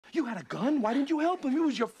You had a gun? Why didn't you help him? He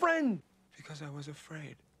was your friend. Because I was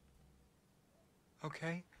afraid.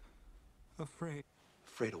 Okay? Afraid.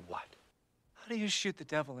 Afraid of what? How do you shoot the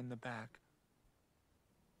devil in the back?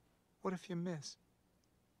 What if you miss?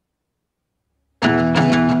 I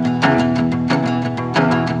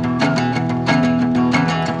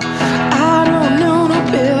don't know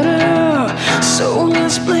no better, so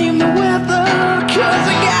let's blame the weather, 'cause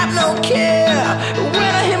I got no care when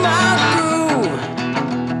I hit my groove.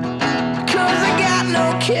 'Cause I got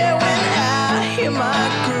no care when I hit my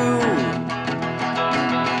groove.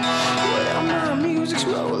 Well, my music's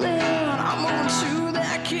rolling, I'm on to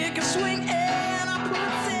that kick and swing, and I put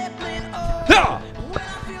Zeppelin on when I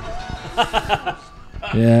feel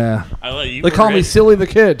the Yeah. I let you. They call me Silly the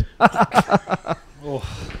Kid. Oh.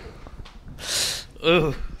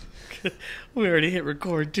 We already hit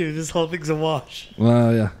record too. This whole thing's a wash.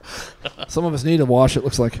 Well, yeah. Some of us need to wash, it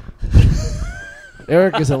looks like.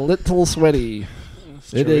 Eric is a little sweaty.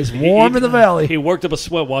 It is warm in the valley. He worked up a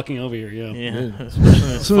sweat walking over here. Yeah.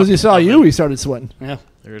 As soon as he saw you, he started sweating. Yeah.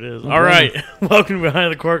 There it is. All right. Welcome to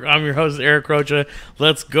Behind the Cork. I'm your host, Eric Rocha.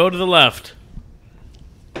 Let's go to the left.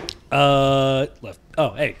 Left.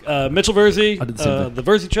 Oh, hey. Mitchell Verzi. I did the same thing. The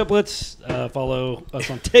Verzi triplets. Follow us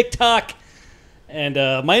on TikTok. And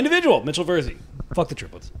my individual, Mitchell Verzi. Fuck the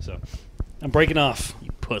triplets. So I'm breaking off.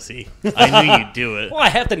 You pussy. I knew you'd do it. Well, I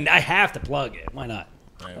have to plug it. Why not?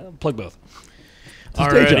 Plug both.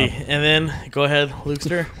 Alrighty. And then, go ahead,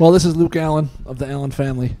 Lukester. Well, this is Luke Allen of the Allen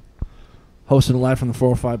family, hosting live from the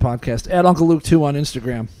 405 podcast at Uncle Luke 2 on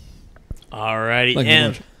Instagram. Alrighty. Thank you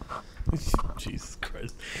And much. Jesus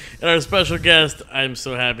Christ. And our special guest, I'm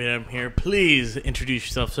so happy I'm here. Please introduce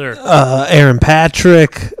yourself, sir. Aaron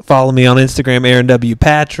Patrick. Follow me on Instagram, Aaron W.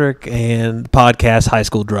 Patrick, and podcast High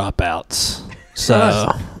School Dropouts. So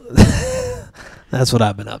that's what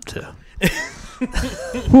I've been up to.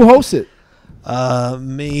 Who hosts it?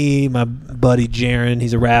 Me, my buddy Jaron,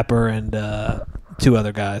 he's a rapper, and two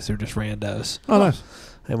other guys who are just randos. Oh, nice.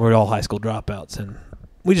 And we're all high school dropouts, and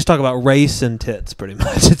we just talk about race and tits pretty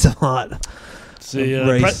much. It's a lot.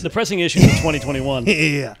 The pressing issues of 2021.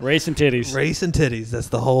 Yeah. Race and titties. Race and titties, that's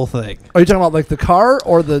the whole thing. Are you talking about like the car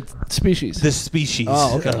or the species? The species.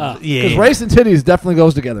 Oh, okay. Yeah. Because race and titties definitely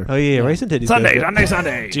goes together. Oh, yeah, race and titties.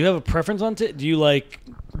 Sunday. Do you have a preference on titties? Do you like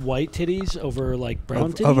white titties over like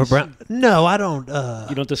brown titties? Over brown? No, I don't.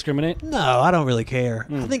 You don't discriminate? No, I don't really care.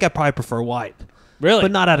 I think I probably prefer white. Really?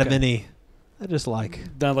 But not out of any. I just like.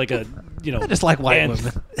 Not like a, I just like white and-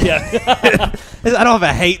 women. Yeah. I don't have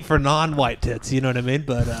a hate for non-white tits. You know what I mean?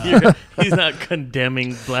 But He's not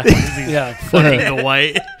condemning black. He's fucking the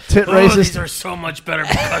white. Tit Oh, racist. these are so much better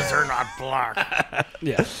because they're not black.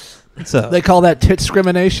 Yeah. so They call that tit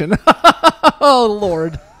discrimination. Oh,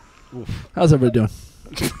 Lord. How's everybody doing?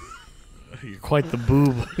 You're quite the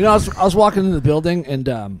boob. You know, I was walking in the building, and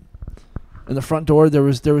in the front door, there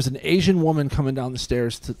was an Asian woman coming down the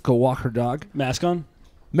stairs to go walk her dog. Mask on?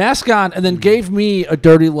 Mask on, and then gave me a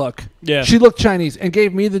dirty look. Yeah. She looked Chinese and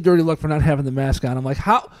gave me the dirty look for not having the mask on. I'm like,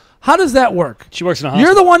 how does that work? She works in a hospital.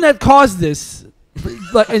 You're the one that caused this,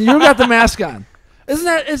 and you got the mask on. Isn't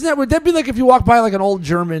that would that be like if you walk by like an old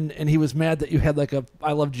German and he was mad that you had like a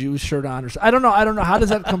I love Jews shirt on or something? I don't know. How does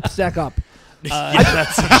that stack up? Yeah,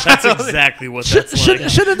 that's exactly what that's like.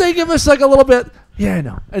 Shouldn't they give us like a little bit? Yeah, I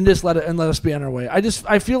know, and just let us be on our way.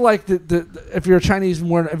 I feel like if you're a Chinese,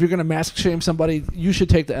 if you're gonna mask shame somebody, you should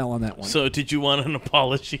take the L on that one. So, did you want an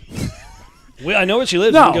apology? I know where she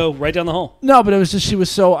lives. No. We can go right down the hall. No, but it was just she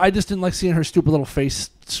was so. I just didn't like seeing her stupid little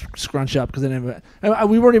face scrunch up because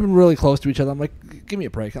we weren't even really close to each other. I'm like, give me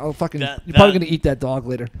a break. I'll fucking. You're probably gonna eat that dog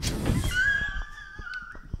later.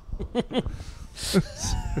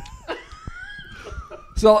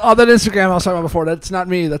 So on that Instagram I was talking about before, that's not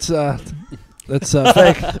me. That's fake.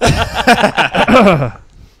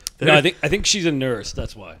 No, I think she's a nurse.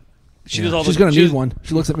 That's why. She does all. She's gonna need one.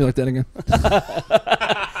 She looks at me like that again.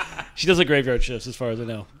 She does a graveyard shifts, as far as I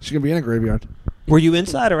know. She's gonna be in a graveyard. were you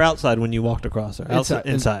inside or outside when you walked across her?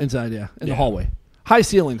 Inside, yeah, in the hallway. High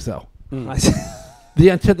ceilings though. Mm.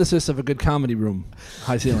 The antithesis of a good comedy room.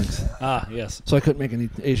 High ceilings. Ah, yes. So I couldn't make any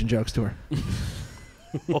Asian jokes to her.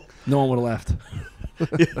 No one would have laughed.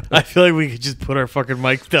 I feel like we could just put our fucking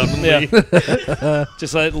mics down and leave.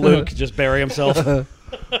 Just let Luke just bury himself.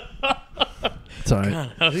 It's all right.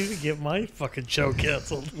 God, how did you get my fucking show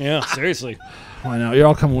canceled? Yeah, seriously. I know. You're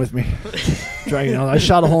all coming with me. Dragging out. I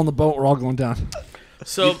shot a hole in the boat. We're all going down.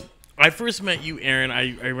 So, I first met you, Aaron.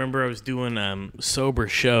 I remember I was doing sober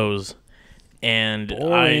shows, and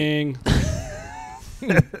Boring.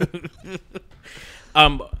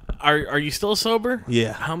 Are you still sober?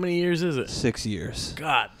 Yeah. How many years is it? 6 years.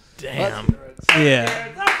 God Damn.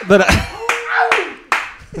 Yeah, but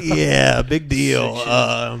yeah, big deal.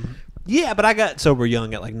 Yeah, but I got sober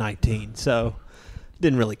young at like 19, so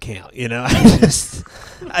didn't really count. You know,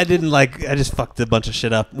 I just fucked a bunch of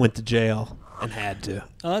shit up, went to jail, and had to.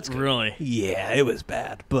 Oh, that's good. Really? Yeah, it was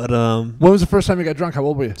bad. But When was the first time you got drunk? How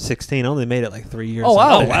old were you? 16, I only made it like 3 years. Oh,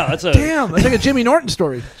 wow. Oh, wow. That's a Damn, that's like a Jimmy Norton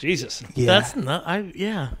story. Jesus. Yeah, That's not.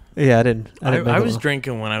 Yeah. yeah, I didn't I make was it.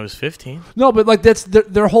 drinking when I was 15. No, but like that's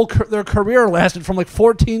their whole their career lasted from like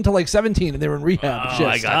 14 to like 17, and they were in rehab. and Oh, shit.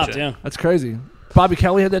 I got Stopped, yeah. That's crazy. Bobby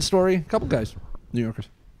Kelly had that story. A couple guys, New Yorkers.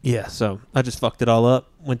 Yeah, so I just fucked it all up.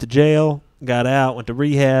 Went to jail, got out, went to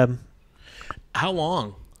rehab. How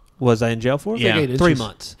long? Was I in jail for? Yeah. Like 8 3 inches.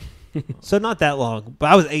 months. So not that long. But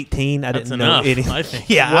I was 18. I That's didn't know enough, anything. I think.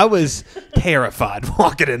 Yeah, I was terrified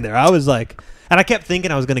walking in there. I was like, and I kept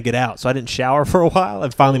thinking I was going to get out, so I didn't shower for a while.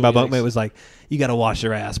 And finally, my bunkmate was like, "You got to wash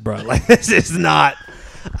your ass, bro. Like this is not."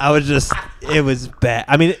 I was just. It was bad.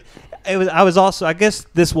 I mean. It was. I was also. I guess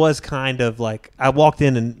this was kind of like I walked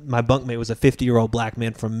in and my bunkmate was a 50-year-old black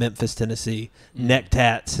man from Memphis, Tennessee, neck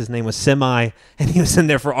tats. His name was Semi, and he was in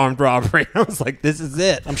there for armed robbery. I was like, "This is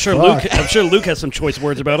it." I'm sure Luke has some choice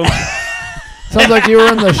words about him. Sounds like you were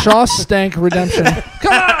in the Shawshank Redemption.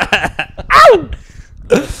 Come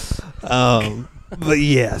on! But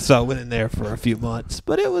yeah, so I went in there for a few months,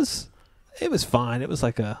 but it was fine. It was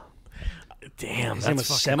like a. Damn. His That's name was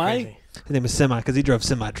fucking Semi? crazy. His name was Semi because he drove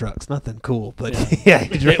semi trucks. Nothing cool, but yeah,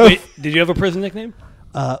 he drove. Wait, did you have a prison nickname?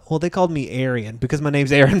 Well, they called me Aryan because my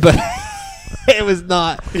name's Aaron, but it was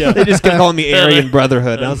not. Yeah. They just kept calling me Aryan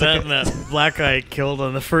Brotherhood. And I was like, that black guy I killed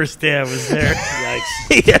on the first day I was there.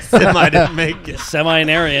 Yikes. yeah, Semi didn't make it. Semi and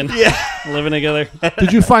Aryan Yeah. living together.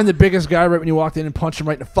 Did you find the biggest guy right when you walked in and punched him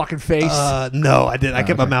right in the fucking face? No, I didn't. I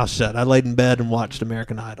kept my mouth shut. I laid in bed and watched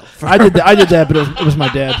American Idol. I did that, but it was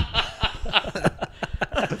my dad.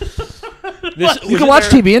 You can watch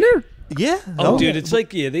TV in there. Yeah. Oh, dude, it's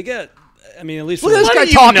like, yeah, they got, I mean, at least Look at this What guy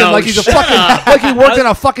do you talking know? like he's a Shut fucking up. like he worked in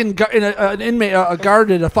a fucking an inmate, a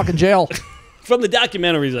guard in a fucking jail. from the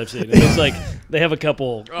documentaries I've seen, it's like they have a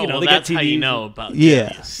couple, Oh, you know, well, they that's got TV. how you know about Yeah.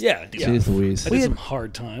 Jimmy. Yeah, yeah. Jeez Louise. I did some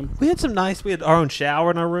hard time. We had some nice. We had our own shower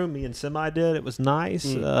in our room. Me and Semi did. It was nice.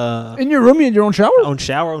 In your room, you had your own shower? Own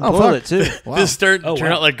shower, own Oh, toilet fuck. too. Wow. This turned Oh,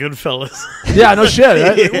 wow. out like Goodfellas. Yeah, no shit.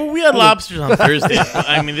 Right? Well, we had lobsters on Thursday. But,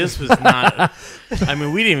 I mean, this was not. I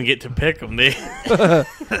mean, we didn't even get to pick them. They.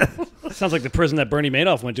 Sounds like the prison that Bernie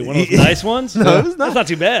Madoff went to. One of those nice ones. No, it was That's not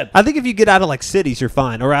too bad. I think if you get out of like cities, you're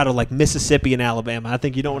fine, or out of like Mississippi and Alabama. I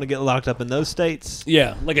think you don't want to get locked up in those states.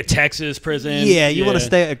 Yeah, like a Texas prison. Yeah, you want to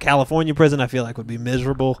stay at a California prison. I feel like would be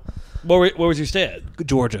miserable. Where was your stay at?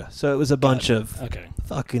 Georgia, so it was a bunch of Okay.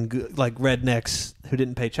 fucking good, like rednecks who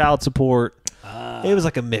didn't pay child support. It was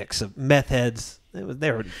like a mix of meth heads. They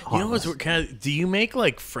were. You know what's kind of? Do you make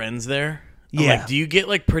like friends there? Yeah. Like, do you get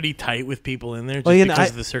like pretty tight with people in there just Well, you know, because I-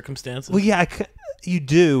 of the circumstances? Well, yeah, you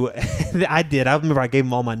do. I did. I remember I gave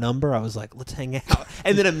them all my number. I was like, let's hang out.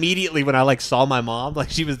 And then immediately when I like saw my mom, like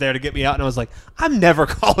she was there to get me out, and I was like, I'm never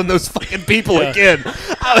calling those fucking people again.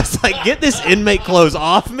 I was like, get this inmate clothes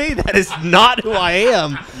off me. That is not who I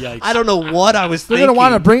am. Yikes. I don't know what I was They're thinking.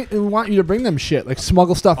 gonna want you to bring them shit, like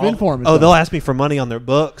smuggle stuff in for them. Oh, they'll ask me for money on their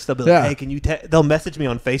books. They'll be like, Yeah. "Hey, can you?" They'll message me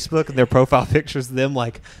on Facebook, and their profile pictures of them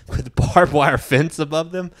like with barbed wire fence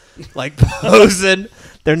above them, like posing.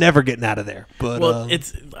 They're never getting out of there. But Well,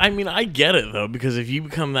 it's. I mean, I get it though, because if you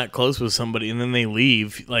become that close with somebody and then they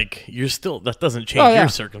leave, like you're still. That doesn't change Oh, yeah. your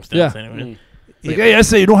circumstance Yeah. anyway. Like, hey, I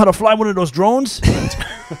say, you know how to fly one of those drones?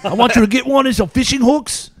 I want you to get one and some fishing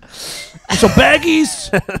hooks and some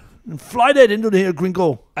baggies and fly that into the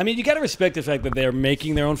gringo. I mean, you got to respect the fact that they're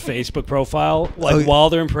making their own Facebook profile, like Oh, yeah. while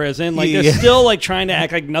they're in prison. Like they're Yeah. still like trying to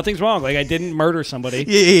act like nothing's wrong. Like I didn't murder somebody.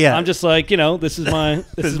 Yeah. I'm just like, you know, this is my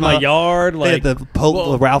my yard. They Like had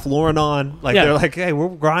the Ralph Lauren on. Like Yeah. they're like, hey, we're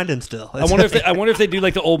grinding still. I wonder if they do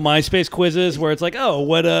like the old MySpace quizzes where it's like, oh,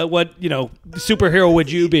 what superhero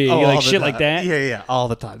would you be? all Like the shit time. like that. Yeah, all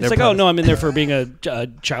the time. It's like, oh no, I'm in there for being a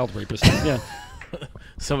child rapist. Yeah.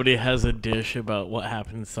 Somebody has a dish about what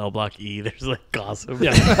happened in cell block E. There's like gossip.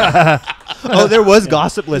 Yeah. Oh, there was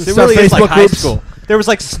gossip lists. It Some really is like Facebook high groups. school. There was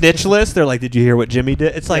like snitch lists. They're like, did you hear what Jimmy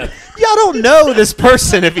did? It's like, y'all don't know this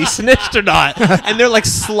person if he snitched or not. And they're like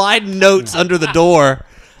sliding notes under the door.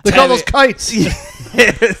 They call those kites.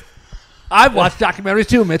 I've watched documentaries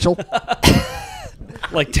too, Mitchell.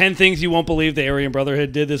 Like 10 things you won't believe the Aryan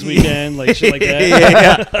Brotherhood did this weekend. Like shit like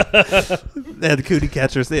that. Yeah. They had the cootie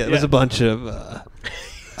catchers. Yeah, it was Yeah.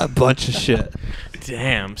 a bunch of shit.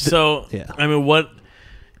 Damn. So Yeah. I mean, what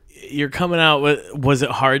you're coming out with. Was it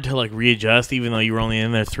hard to like readjust, even though you were only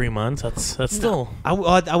in there 3 months? That's still. I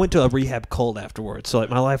went to a rehab cult afterwards, so like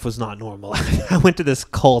my life was not normal. I went to this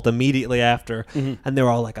cult immediately after, and they were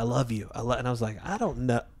all like, "I love you," and I was like, "I don't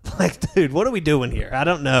know, like, dude, what are we doing here? I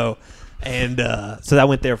don't know." And so I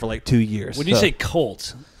went there for like 2 years. When you say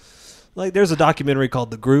cult, like, there's a documentary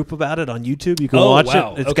called The Group about it on YouTube. You can Oh, watch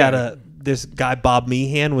wow. it. It's Okay. got this guy Bob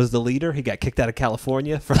Meehan was the leader. He got kicked out of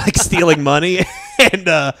California for like stealing money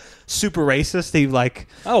and super racist. He like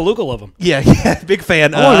Luca love him. yeah, big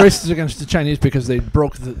fan. I'm only racist against the Chinese because they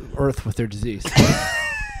broke the earth with their disease.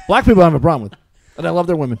 Black people I have a problem with, and I love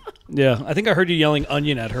their women. Yeah, I think I heard you yelling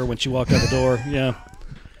onion at her when she walked out the door. Yeah,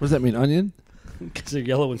 What does that mean, onion? because they're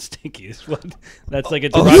yellow and stinky. Is what? That's like a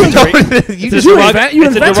Oh, derogatory. you It's just a you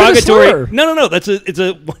it's a invented a derogatory. slur. No. It's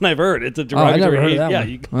a one I've heard. It's a Oh, I derogatory. never heard of that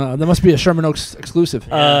yeah. one. That must be a Sherman Oaks exclusive.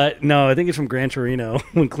 No, I think it's from Gran Torino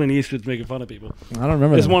when Clint Eastwood's making fun of people. I don't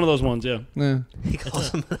remember It's that. one of those ones. Yeah. Yeah. he calls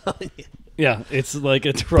him an onion. Yeah, it's like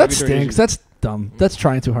a That derogatory. stinks. That's dumb. That's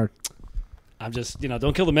trying too hard. I'm just,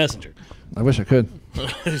 don't kill the messenger. I wish I could.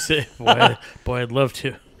 Boy, I'd love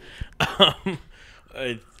to.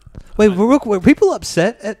 Wait, were people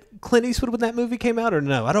upset at Clint Eastwood when that movie came out, or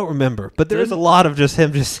no? I don't remember. But there is a lot of just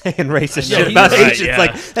him just saying racist Yeah, shit he's about right, Asians. yeah. Like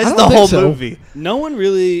I that's don't the think whole so. movie. No one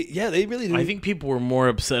really. Yeah, they really. Didn't. I think people were more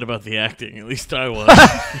upset about the acting. At least I was.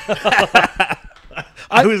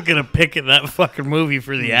 I was gonna pick at that fucking movie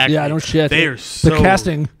for the acting. Yeah, no shit. They are The so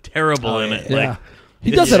casting. terrible in it. Yeah. Like,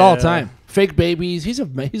 He does it all the Yeah. time. Fake babies. He's a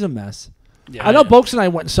mess. Yeah, I know Boakes and I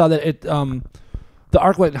went and saw that at the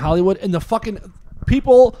ArcLight in Hollywood, and the fucking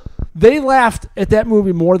people, they laughed at that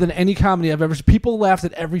movie more than any comedy I've ever seen. People laughed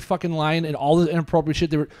at every fucking line and all the inappropriate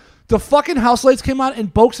shit. The fucking house lights came on,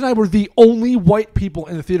 and Boakes and I were the only white people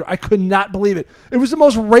in the theater. I could not believe it. It was the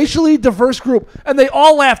most racially diverse group, and they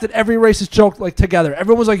all laughed at every racist joke like together.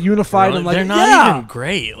 Everyone was like unified and like, they're not yeah. even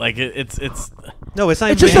great. Like it's No, it's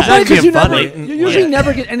not It's even. just so funny because you never, blatant- you usually yeah.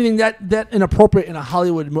 never get anything that inappropriate in a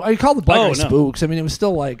Hollywood movie. I called the Black Oh, Guy no. Spooks. I mean, it was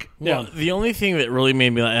still like, Well, the only thing that really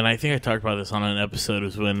made me, and I think I talked about this on an episode,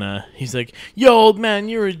 was when he's like, "Yo, old man,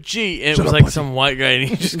 you're a G." And it Shut was up, like pussy. some white guy, and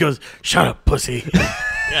he just goes, "Shut up, pussy."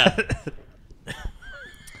 Yeah.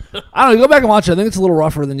 I don't know. Go back and watch it. I think it's a little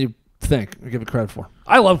rougher than you think or give it credit for.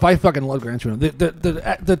 I fucking love Gran Torino.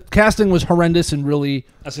 The casting was horrendous and really,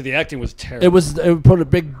 I said the acting was terrible. it put a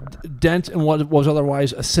big dent in what was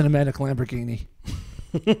otherwise a cinematic Lamborghini.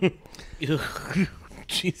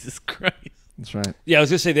 Jesus Christ. That's right. Yeah, I was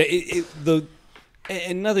gonna say that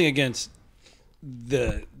and nothing against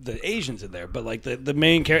the Asians in there, but like the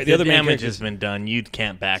main character, the other main damage characters. has been done. You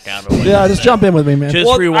can't back out of it. Yeah, just jump in with me, man. Just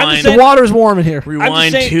Well, I'm rewind. just The saying- water's warm in here. I'm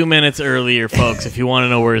Rewind just saying- 2 minutes earlier, folks, if you want to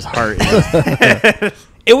know where his heart is.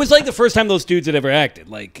 It was like the first time those dudes had ever acted.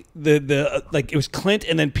 Like like it was Clint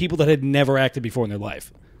and then people that had never acted before in their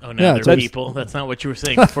life. Oh, no, Yeah, they're that's- people. That's not what you were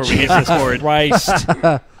saying before we hit this forward. Christ.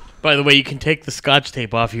 By the way, you can take the scotch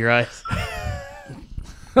tape off your eyes.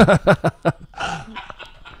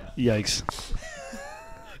 Yikes.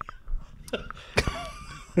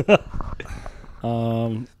 You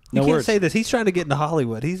No can't words. say this. He's trying to get into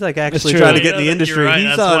Hollywood. He's like actually true. trying to get in the Yeah, industry. you're right.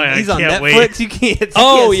 He's That's why I on can't Netflix. wait. You can't.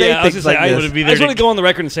 Oh you can't yeah, I was things gonna say like I this. would be I there just want to- to go on the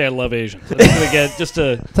record and say I love Asians. I just want to get just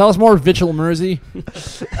to. Tell us more, Vitchell Mersey.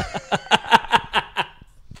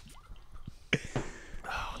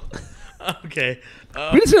 Okay.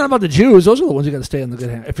 We didn't say nothing about the Jews. Those are the ones you got to stay in the good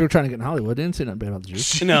hand. If you're trying to get in Hollywood, they didn't say nothing bad about the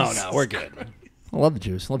Jews. No, we're good. I love the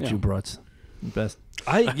Jews. I love Yeah. Jew brats. The best.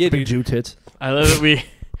 Yeah, Big dude. Jew tits. I love that we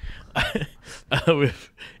with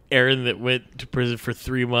Aaron that went to prison for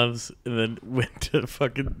 3 months and then went to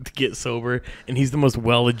fucking to get sober, and he's the most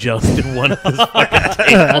well-adjusted one of his fucking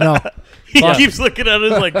table. I know. He keeps looking at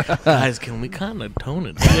us like, guys, can we kind of tone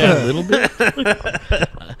it down a little bit?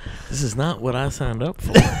 This is not what I signed up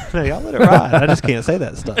for. No, y'all let it ride. I just can't say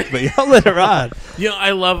that stuff, but y'all let it ride. You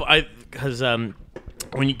know, because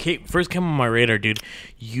when you first came on my radar, dude,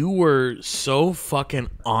 you were so fucking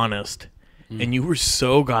honest, and you were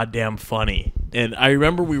so goddamn funny. And I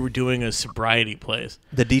remember we were doing a sobriety place.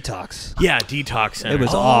 The detox. Yeah, detox center. It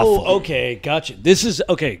was Oh, awful. okay, gotcha. This is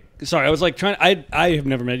okay. Sorry, I was like trying. I have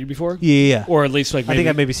never met you before. Yeah. Or at least like I think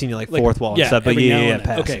I've maybe seen you like fourth wall and stuff, but every now yeah, and then.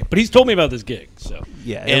 pass. Okay, but he's told me about this gig, so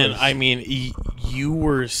Yeah. And I mean, you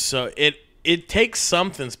were so it takes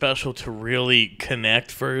something special to really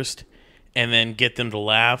connect first, and then get them to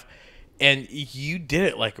laugh. And you did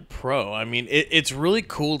it like a pro. I mean, it's really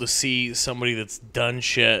cool to see somebody that's done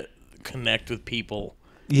shit connect with people.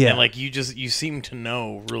 Yeah. And like you seem to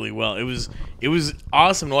know really well. It was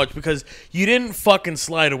awesome to watch because you didn't fucking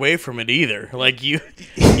slide away from it either. Like you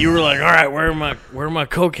were like, all right, where are my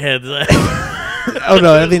coke heads at? Oh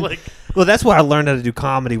no, I mean, Like- well, that's why I learned how to do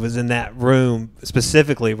comedy was in that room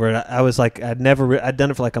specifically, where I was like, I'd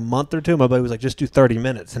done it for like a month or two. My buddy was like, just do 30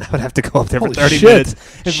 minutes, and I would have to go up there for Holy 30 shit. minutes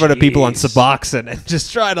in front of people on Jeez. Suboxone and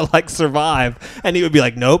just try to like survive. And he would be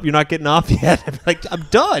like, "Nope, you're not getting off yet." I'd be like, "I'm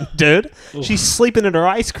done, dude. She's sleeping in her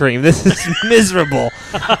ice cream. This is miserable."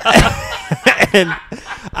 And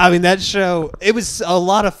I mean, that show, it was a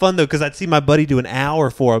lot of fun though, because I'd see my buddy do an hour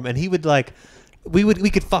for him, and he would like, we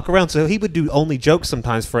could fuck around, so he would do only jokes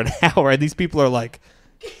sometimes for an hour, and these people are like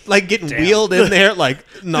getting wheeled in there, like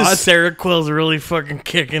The not, Seroquel's really fucking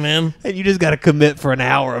kicking in. and you just got to commit for an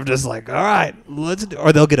hour of just like, all right, let's do,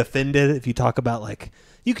 or they'll get offended if you talk about like.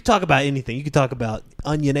 You could talk about anything. You could talk about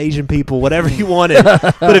onion Asian people, whatever you wanted.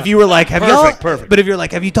 But if you were like, Perfect. But if you're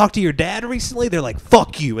like, have you talked to your dad recently? They're like,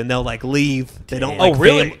 fuck you, and they'll like leave. They don't. Oh, Like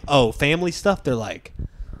really? family stuff. They're like,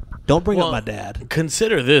 don't bring up my dad.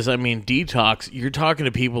 Consider this. I mean, detox. You're talking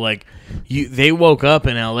to people like they woke up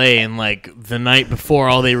in L.A. and like the night before,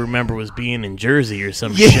 all they remember was being in Jersey or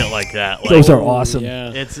some shit like that. Like, Those are awesome.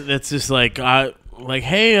 Yeah. It's just like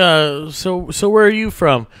hey, so where are you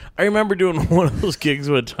from? I remember doing one of those gigs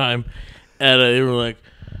one time, and they were like,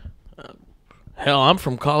 hell, I'm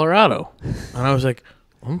from Colorado, and I was like,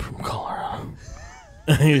 I'm from Colorado,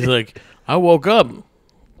 and he's like, I woke up,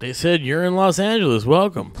 they said you're in Los Angeles,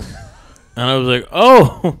 welcome, and I was like,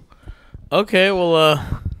 oh, okay,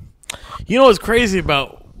 well, you know what's crazy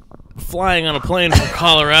about flying on a plane from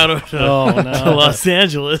Colorado to Los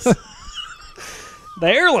Angeles? The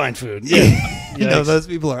airline food. Yeah. You know, those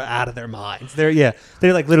people are out of their minds. They're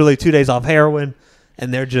like literally 2 days off heroin,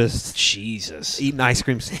 and they're just Jesus. eating ice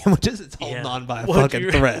cream sandwiches. It's holding on by a Well, fucking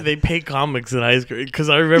thread. They pay comics in ice cream because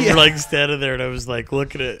I remember like standing there and I was like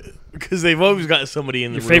looking at because they've always got somebody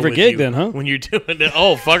in the Your room favorite with gig you then, huh? When you're doing it,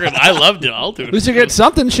 oh fuck it, I loved it. I'll do At it. least you get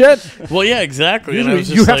something, shit. Well, yeah, exactly. And I Usually was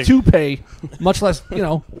you just have like, to pay, much less,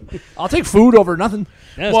 I'll take food over nothing.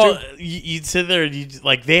 Yeah, that's Well, true. you'd sit there, and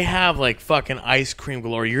like they have like fucking ice cream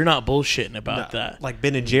galore. You're not bullshitting about that. Like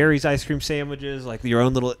Ben and Jerry's ice cream sandwiches, like your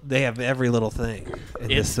own little. They have every little thing in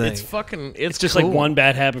this thing. It's fucking. It's just cool. like one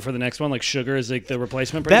bad habit for the next one. Like sugar is like the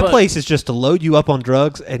replacement. That But- place is just to load you up on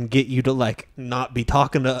drugs and get you to like not be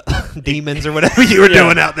talking to demons or whatever you were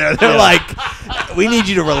doing out there. They're like, we need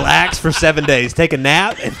you to relax for 7 days, take a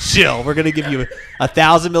nap, and chill. We're gonna give you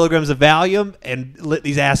 1,000 milligrams of Valium and let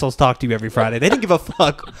these assholes talk to you every Friday. They didn't give a fuck.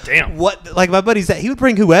 Damn. What? Like my buddy said, he would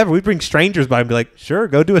bring whoever. We'd bring strangers by and be like, sure,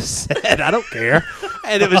 go do a set. I don't care.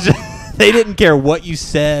 And it was just, they didn't care what you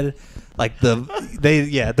said. Like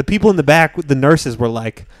the people in the back, the nurses were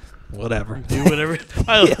like, whatever. Do whatever.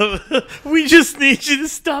 I love it. We just need you to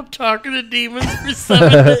stop talking to demons for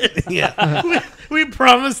 7 days. Yeah. We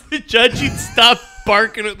promised the judge you'd stop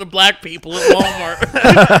barking at the black people at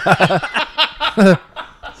Walmart.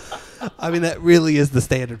 I mean, that really is the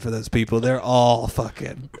standard for those people. They're all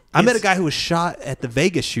fucking. I met a guy who was shot at the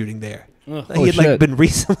Vegas shooting there. He had like shit. been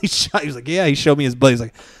recently shot. He was like, yeah, he showed me his buddy. He's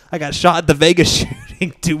like, I got shot at the Vegas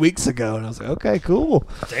shooting 2 weeks ago. And I was like, okay, cool.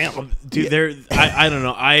 Damn. Dude, I don't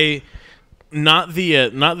know. Not the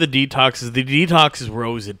detoxes. The detoxes were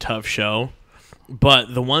always a tough show.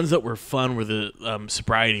 But the ones that were fun were the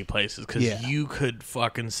sobriety places because you could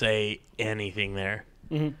fucking say anything there.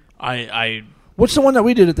 Mm-hmm. What's the one that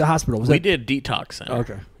we did at the hospital? We did detox center.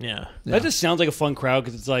 Okay. Yeah. That just sounds like a fun crowd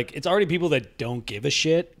because it's like it's already people that don't give a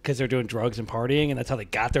shit because they're doing drugs and partying and that's how they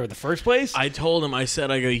got there in the first place. I told him, I go,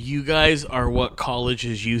 you guys are what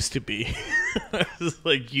colleges used to be. I was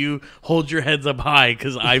like, you hold your heads up high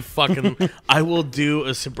because I will do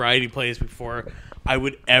a sobriety place before I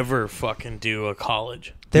would ever fucking do a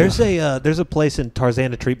college. There's a place in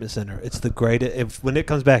Tarzana Treatment Center. It's the greatest. When it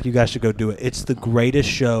comes back, you guys should go do it. It's the greatest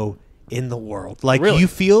show in the world. Like Really? you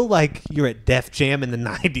feel like you're at Def Jam in the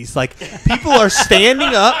 90s. Like people are standing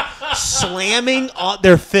up, slamming on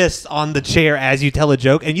their fists on the chair as you tell a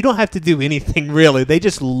joke, and you don't have to do anything really. They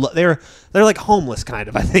just they're like homeless kind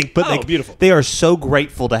of, I think, but beautiful. They are so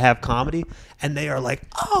grateful to have comedy, and they are like,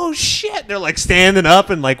 oh shit, they're like standing up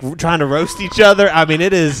and like trying to roast each other. I mean,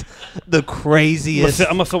 it is the craziest. I'm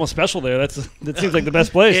gonna film a special there. That seems like the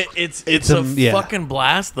best place. It's a fucking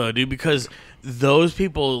blast though, dude, because those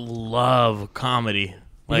people love comedy.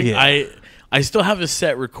 Like I still have a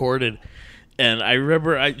set recorded, and I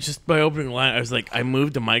remember my opening line. I was like, I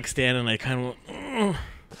moved the mic stand, and I kind of went,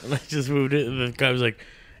 and I just moved it. And the guy was like,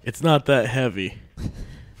 "It's not that heavy,"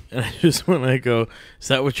 and I just went, I go, "Is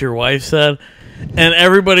that what your wife said?" And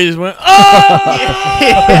everybody just went, "Oh!"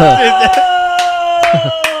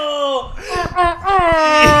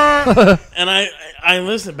 And I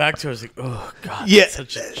listened back to it. I was like, oh god, Yeah. that's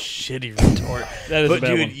such a shitty retort. That is but a bad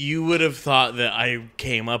dude, one. you would have thought that I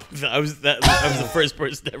came up with I was the first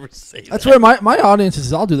person to ever say That's that. where my audience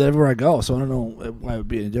is. I'll do that everywhere I go. So I don't know why it would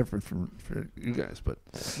be any different for you guys. But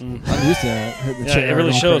I'm used to that. Hitting the Yeah, chair it really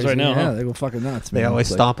going shows crazy. right now, Yeah, huh? they go fucking nuts. They man. always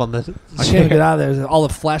It's like, stomp on the. I can't get out of there. There's all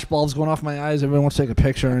the flash bulbs going off my eyes. Everyone wants to take a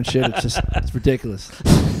picture and shit. It's ridiculous.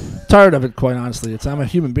 Tired of it, quite honestly. I'm a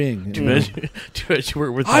human being. Too you know? much you were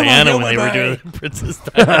with I wanna Diana get when they my were doing bag. Princess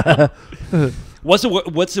Diana. What's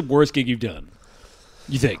the worst gig you've done?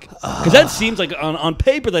 You think? Because that seems like on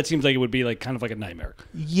paper that seems like it would be like kind of like a nightmare.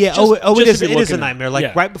 Yeah. Just- it just is. if you're It is a looking at- nightmare. Like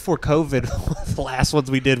yeah. right before COVID, the last ones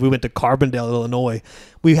we did, we went to Carbondale, Illinois.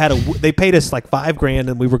 We had they paid us like $5,000,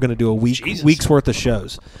 and we were going to do a Jesus. week's worth of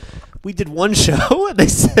shows. We did one show, and the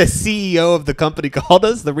CEO of the company called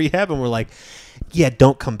us, the rehab, and we're like, "Yeah,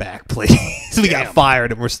 don't come back, please." We got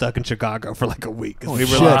fired, and we're stuck in Chicago for like a week. 'Cause we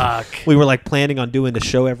were like, Fuck. we were like planning on doing the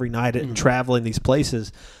show every night and traveling these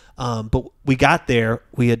places. But we got there.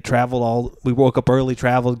 We had traveled we woke up early,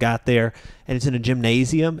 traveled, got there, and it's in a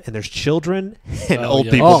gymnasium, and there's children and old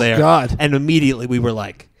yeah. people Oh, there. God. And immediately we were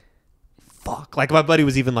like, fuck. Like my buddy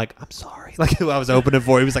was even like, I'm sorry. Like who I was opening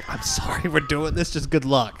for, he was like, I'm sorry, we're doing this. Just good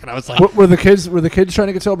luck. And I was like, Were the kids trying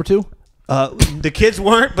to get sober too? the kids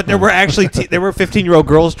weren't, but there were actually there were 15-year-old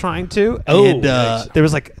girls trying to, Oh, and nice. there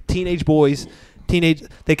was like teenage boys.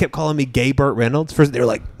 They kept calling me Gay Burt Reynolds. First, they were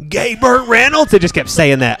like, Gay Burt Reynolds. They just kept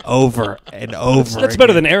saying that over and over. That's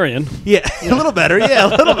better again. than Arian. Yeah, a little better. Yeah,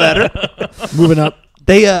 a little better. Moving up.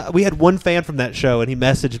 We had one fan from that show, and he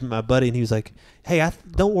messaged my buddy, and he was like, "Hey,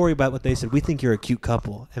 don't worry about what they said. We think you're a cute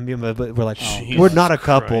couple." And me and my buddy were like, "We're not a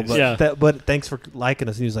couple, Christ. but Yeah. but thanks for liking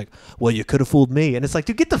us." And he was like, "Well, you could have fooled me." And it's like,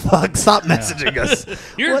 dude, get the fuck, stop messaging us.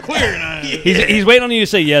 You're What? queer now. He's waiting on you to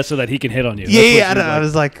say yes so that he can hit on you. Yeah, That's what yeah. I, he's know. I like.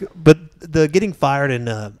 was like, but the getting fired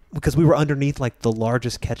and because we were underneath like the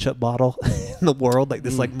largest ketchup bottle in the world, like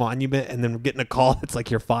this like monument, and then we're getting a call. It's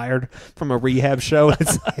like you're fired from a rehab show.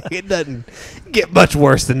 It's like, it doesn't get much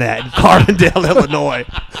worse than that in Carbondale, Illinois.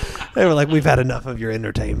 They were like, we've had enough of your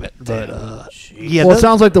entertainment. But yeah, Well, it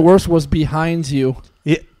sounds like the worst was behind you.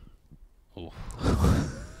 yeah,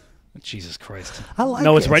 Jesus Christ. I like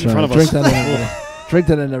No, it. it's right in Sorry, front of drink us. that in, everybody. Drink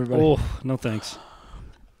that in, everybody. Oh, no thanks.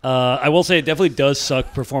 I will say it definitely does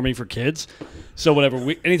suck performing for kids. So whatever,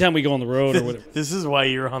 anytime we go on the road or whatever, This is why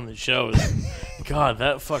you're on the show. is- God,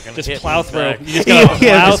 that fucking just hit plow me through. back. You just gotta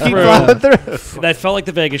Yeah, plow just keep through. plowing through. That felt like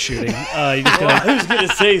the Vegas shooting. You just gotta, I was gonna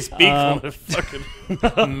say, speak from the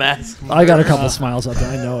fucking mask. I got a couple smiles out there.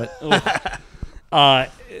 I know it.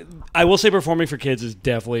 I will say performing for kids is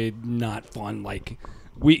definitely not fun. Like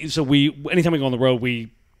anytime we go on the road, we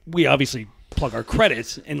obviously plug our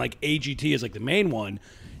credits, and like AGT is like the main one.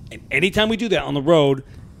 And anytime we do that on the road,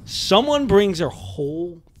 someone brings their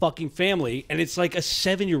whole fucking family, and it's like a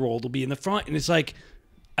 7-year-old will be in the front, and it's like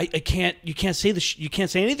you can't say you can't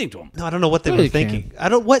say anything to them. No, I don't know what they Yeah, were you thinking.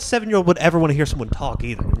 What 7-year-old would ever want to hear someone talk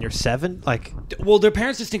either? When you're 7, like Well, their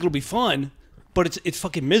parents just think it'll be fun, but it's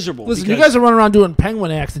fucking miserable. Listen, you because- guys are running around doing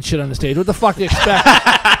penguin acts and shit on the stage. What the fuck do you expect?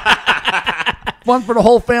 Fun for the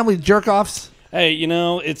whole family, jerk offs. Hey,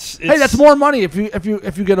 it's Hey, that's more money if you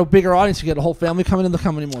get a bigger audience. You get a whole family coming in. There'll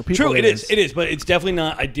come many more people. True, It it is, but it's definitely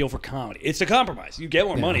not ideal for comedy. It's a compromise. You get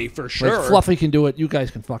more money for sure. Like Fluffy can do it. You guys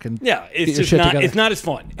can fucking Yeah, get it's your just shit not. together. It's not as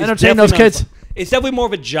fun. It's Entertain definitely those not kids. as fun. It's definitely more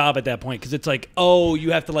of a job at that point because it's like, oh,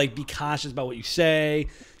 you have to like be cautious about what you say,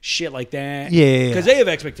 shit like that. Yeah. because they have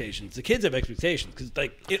expectations. The kids have expectations because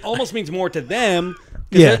like it almost means more to them.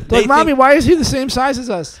 'cause Yeah. they Like, mommy, think- why is he the same size as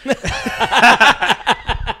us?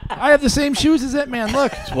 I have the same shoes as that man.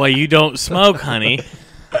 Look. That's why you don't smoke, honey.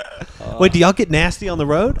 wait, do y'all get nasty on the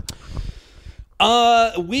road?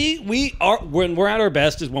 we are when we're at our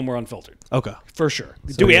best is when we're unfiltered. Okay. For sure.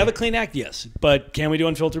 Do we yeah. have a clean act? Yes. But can we do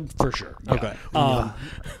unfiltered? For sure. Yeah. Okay.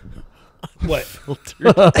 What?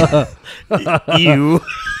 You.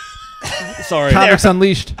 Sorry. Comics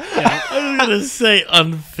Unleashed. I was gonna say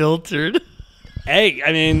unfiltered. Hey,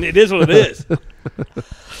 I mean, it is what it is.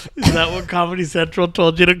 Is that what Comedy Central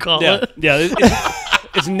told you to call Yeah. it? Yeah.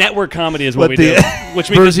 It's network comedy is what we the- do. Which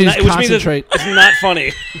means, Versus it's not, concentrate. it's not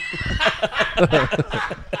funny.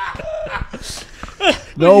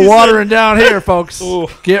 No watering down here, folks. Ooh.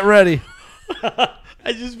 Get ready.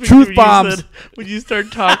 I just pictured Truth when bombs. You said, when you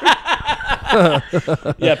start talking.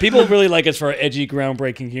 Yeah, people really like us for our edgy,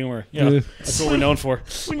 groundbreaking humor. Yeah, that's what we're known for.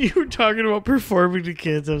 When you were talking about performing to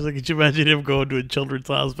kids, I was like, could you imagine him going to a children's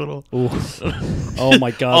hospital? Oh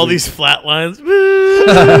my god! All these flat lines.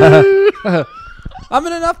 I'm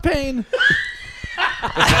in enough pain.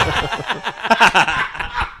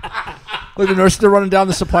 Like the nurses, they're running down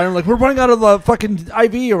the supply room, like, we're running out of the fucking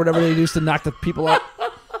IV or whatever they use to knock the people out.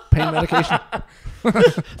 Pain medication.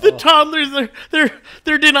 The toddlers,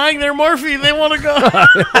 they're denying their morphine. They want to go.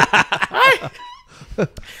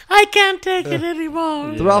 I can't take it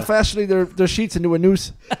anymore. They're all fashioning their sheets into a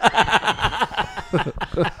noose.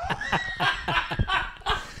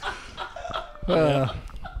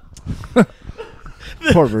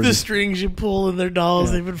 Poor version. The strings you pull in their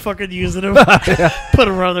dolls, they've been fucking using them. Put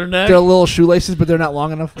them around their neck. They're little shoelaces, but they're not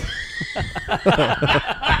long enough.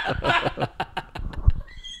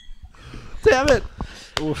 Damn it.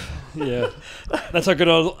 Oof, yeah. That's our good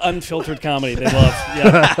old unfiltered comedy they love.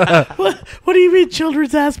 Yeah. What do you mean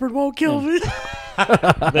children's aspirin won't kill me?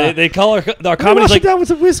 They call our Wash comedy it like down with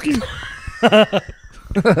some whiskey.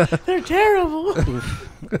 They're terrible.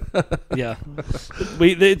 yeah.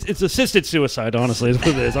 It's assisted suicide. Honestly, is what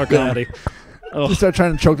it is. Our comedy. Oh. They start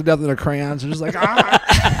trying to choke to death with their crayons. They're just like,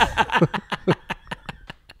 ah.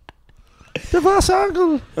 The boss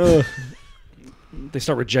uncle. They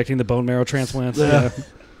start rejecting the bone marrow transplants. Yeah.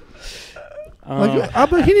 Like,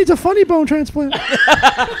 but he needs a funny bone transplant.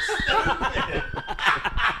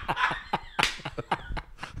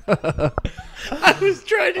 I was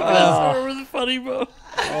trying to go somewhere with a funny bone.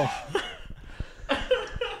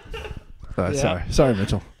 Sorry,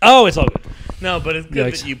 Mitchell. Oh, it's all good. No, but it's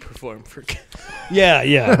good Yikes. that you perform for kids. Yeah.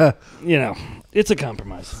 You know, it's a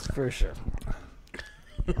compromise for sure.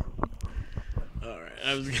 All right,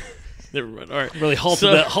 I was. Never mind. All right, Really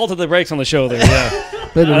halted the brakes on the show there.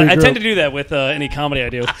 Yeah. I tend to do that with any comedy I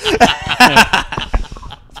do. Yeah.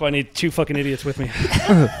 That's why I need two fucking idiots with me.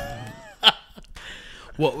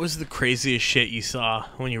 What was the craziest shit you saw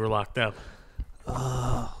when you were locked up?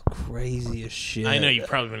 Oh, crazy as shit. I know you've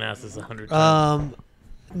probably been asked this 100 times.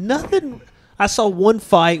 Nothing. I saw one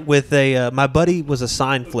fight with my buddy was a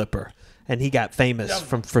sign flipper, and he got famous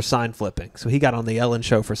for sign flipping. So he got on the Ellen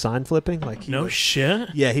show for sign flipping. Like No shit.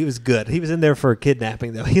 Yeah, he was good. He was in there for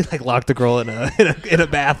kidnapping though. He like locked a girl in a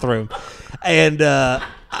bathroom, and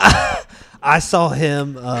I saw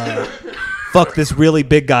him fuck this really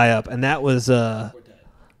big guy up, and that was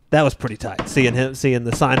pretty tight. Seeing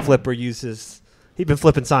the sign flipper use his. He'd been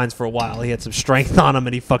flipping signs for a while. He had some strength on him,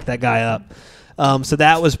 and he fucked that guy up. So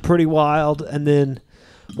that was pretty wild. And then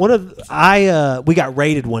we got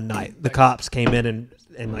raided one night. The cops came in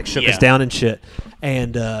and like shook us down and shit.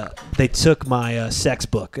 And they took my sex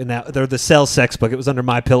book, and they're the cell sex book. It was under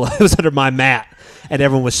my pillow. It was under my mat, and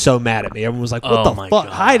everyone was so mad at me. Everyone was like, "What the fuck? God.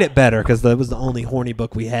 Hide it better," because that was the only horny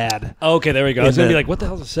book we had. Okay, there we go. I was gonna be like, "What the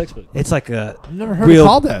hell's a sex book?" It's like a I've never heard it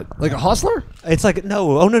called that. Like a hustler? It's like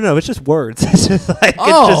no, it's just words. It's just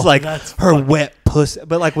like That's her wet pussy.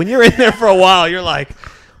 But like when you're in there for a while, you're like,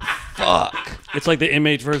 fuck. It's like the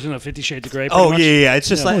inmate version of 50 Shades of Grey. Oh much. yeah. It's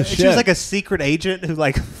just Yeah. like Holy she was shit. like a secret agent who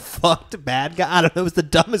like fucked a bad guy. I don't know. It was the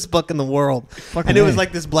dumbest book in the world. Fucking And it was A.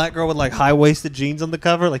 like this black girl with like high waisted jeans on the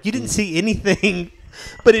cover. Like you didn't see anything.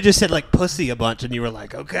 But it just said like pussy a bunch, and you were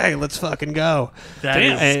like, okay, let's fucking go. That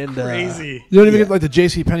is And, crazy. You don't even get like the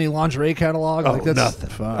JCPenney lingerie catalog? Oh, like, that's, nothing.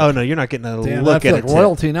 Fuck. Oh no, you're not getting a Damn, I look feel at like it.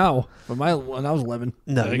 royalty now. But when I was 11.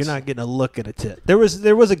 No, Thanks. you're not getting a look at a tit. There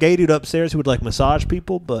was a gay dude upstairs who would like massage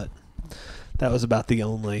people, but that was about the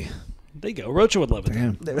only. There you go. Rocha would love it.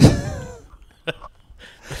 Damn.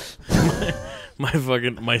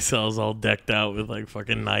 My cell's all decked out with like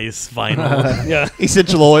fucking nice vinyl. Yeah.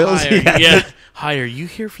 Essential oils. Hi, yeah. Hi, are you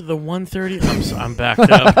here for the 1:30? I'm backed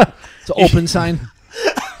up. It's an open sign.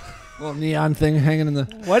 Little neon thing hanging in the.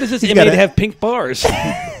 Why does this He's inmate got a- have pink bars?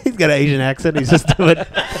 He's got an Asian accent. He's just doing.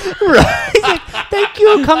 Right. He's like, thank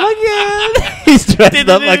you. Come again. He's dressed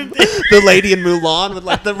up like the lady in Mulan with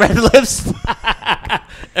like the red lips.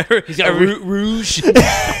 He's got rouge.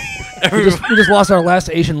 We just lost our last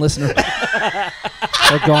Asian listener.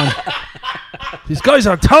 They're gone. These guys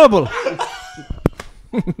are terrible.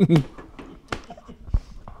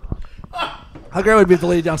 How great would it be if the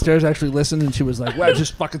lady downstairs actually listened and she was like, "Wow!"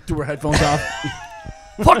 Just fucking threw her headphones off.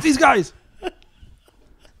 Fuck these guys.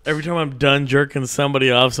 Every time I'm done jerking somebody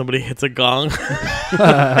off, somebody hits a gong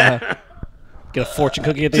Get a fortune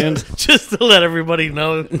cookie at the end. just to let everybody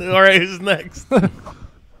know. All right, who's next?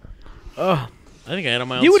 I think I had on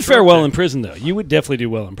my own. You would fare stroke well there. in prison, though. You would definitely do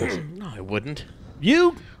well in prison. No, I wouldn't.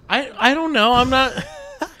 You? I don't know. I'm not.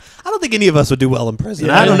 I don't think any of us would do well in prison.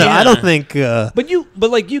 Yeah. I don't know. Yeah. I don't think. But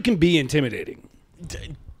like you can be intimidating.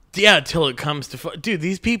 Yeah, till it comes to dude.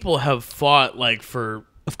 These people have fought like for.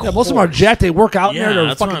 Yeah, most of them are jacked. They work out in Yeah, there. They're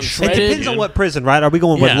that's what fucking I'm It saying. shredded. depends on what prison, right? Are we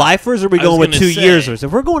going with Yeah. lifers or are we I was going with gonna 2 say. yearsers?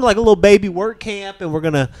 If we're going to like a little baby work camp and we're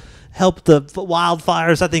going to help the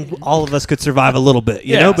wildfires, I think all of us could survive a little bit,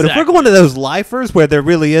 you Yeah, know? But if we're exactly. going to those lifers where there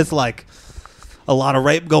really is like a lot of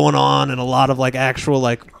rape going on and a lot of like actual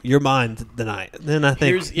like you're mine tonight, then I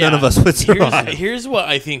think none of us would survive. Here's what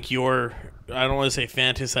I think you're. I don't want to say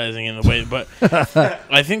fantasizing in the way, but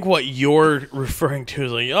I think what you're referring to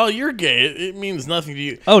is like, oh, you're gay. It means nothing to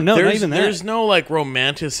you. Oh, no, not even that. There's no, like,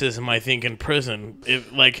 romanticism, I think, in prison.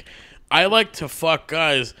 Like, I like to fuck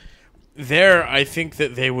guys. There, I think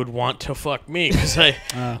that they would want to fuck me because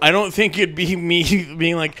I don't think it'd be me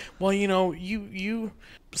being like, well, you know, you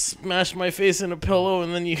smashed my face in a pillow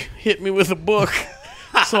and then you hit me with a book,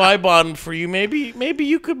 so I bottomed for you. Maybe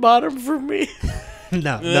you could bottom for me.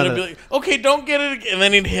 No, and then I'd be like, okay, don't get it again. And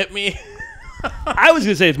then he'd hit me. I was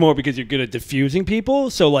going to say it's more because you're good at diffusing people.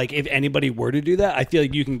 So, like, if anybody were to do that, I feel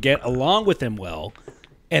like you can get along with them well,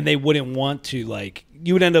 and they wouldn't want to, like,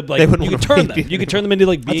 you would end up, like, you could turn them. You could turn them into,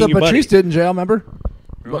 like, being That's what your Patrice buddy. did in jail, remember?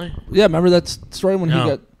 Really? Yeah, remember that story when he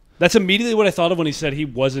got... That's immediately what I thought of when he said he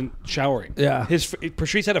wasn't showering. Yeah.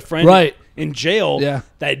 Patrice had a friend in jail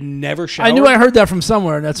that never showered. I knew I heard that from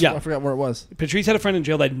somewhere, and I forgot where it was. Patrice had a friend in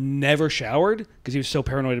jail that never showered because he was so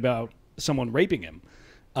paranoid about someone raping him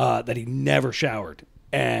that he never showered.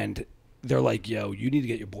 And they're like, yo, you need to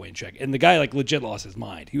get your boy in check. And the guy, like, legit lost his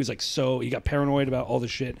mind. He was like, he got paranoid about all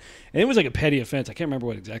this shit. And it was like a petty offense. I can't remember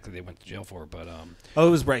what exactly they went to jail for, but oh,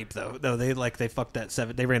 it was rape though. No, they fucked that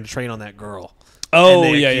they ran a train on that girl. Oh,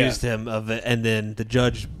 and they yeah, accused him of it, and then the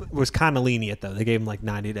judge was kind of lenient though. They gave him like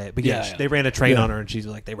 90 days. But they ran a train on her, and she's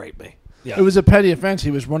like, they raped me. Yeah. It was a petty offense.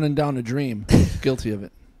 He was running down a dream, guilty of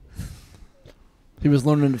it. He was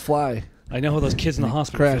learning to fly. I know how those kids in the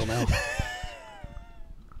hospital feel now.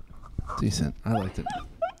 Decent. I liked it.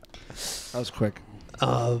 That was quick.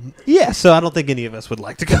 Yeah, so I don't think any of us would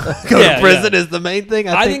like to go to prison. Is the main thing.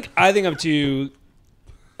 I think I'm too.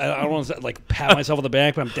 I don't want to like pat myself on the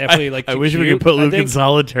back, but I'm definitely like. I wish we cute. could put Luke in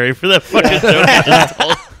solitary for that fucking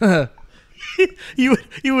joke.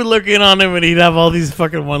 You would look in on him and he'd have all these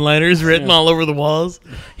fucking one-liners written all over the walls.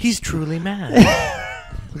 He's truly mad.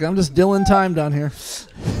 Look, I'm just Dylan time down here.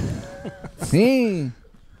 Hey,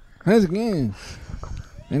 how's it going?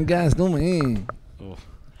 And guys, don't me. It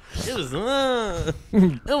was.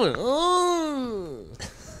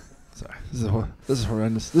 Sorry, this is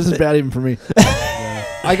horrendous. This is bad even for me.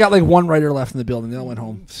 I got like one writer left in the building. They all went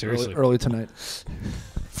home early tonight.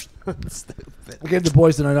 stupid. I gave the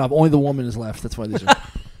boys the night off. Only the woman is left. That's why these are.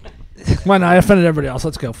 Come on, I offended everybody else.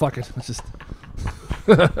 Let's go. Fuck it. Let's just.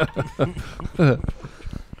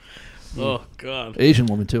 Oh God. Asian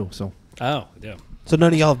woman too. So. Oh yeah. So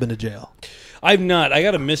none of y'all have been to jail. I've not. I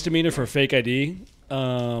got a misdemeanor for a fake ID,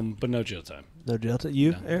 but no jail time. No jail time.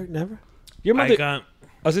 You, Eric, never. Your mother, I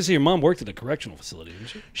was gonna say your mom worked at a correctional facility, didn't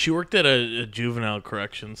she? She worked at a juvenile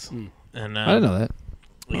corrections, and I didn't know that.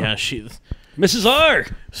 Yeah, she. Mrs. R.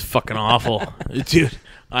 It's fucking awful, dude.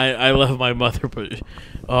 I love my mother, but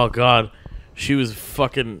oh God, she was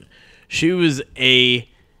a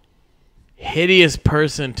hideous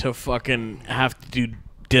person to fucking have to do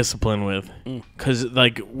discipline with, because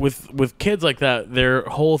like with kids like that, their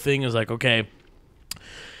whole thing is like, okay,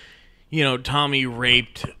 you know, Tommy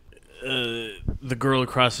raped the girl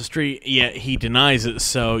across the street, yet he denies it,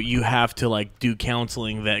 so you have to like do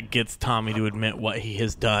counseling that gets Tommy to admit what he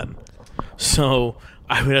has done. So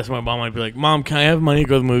I would ask my mom, I'd be like, Mom, can I have money to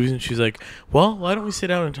go to the movies? And she's like, well, why don't we sit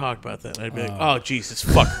down and talk about that? And I'd be like, oh, Jesus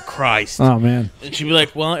fucking Christ. Oh, man. And she'd be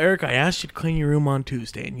like, well, Eric, I asked you to clean your room on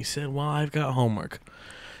Tuesday, and you said, well, I've got homework.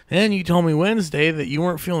 Then you told me Wednesday that you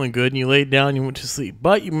weren't feeling good, and you laid down and you went to sleep.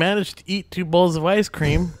 But you managed to eat 2 bowls of ice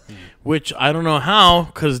cream, which I don't know how,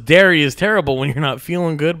 because dairy is terrible when you're not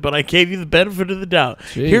feeling good, but I gave you the benefit of the doubt.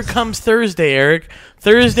 Jeez. Here comes Thursday, Eric.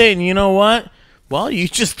 Thursday, and you know what? Well, you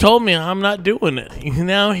just told me I'm not doing it.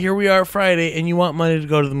 Now here we are Friday, and you want money to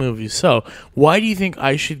go to the movies. So why do you think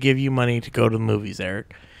I should give you money to go to the movies,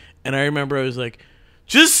 Eric? And I remember I was like,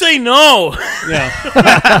 just say no. Yeah.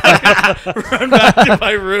 Run back to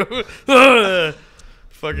my room.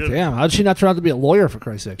 Fucking. Damn, how did she not turn out to be a lawyer, for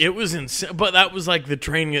Christ's sake? It was insane, but that was like the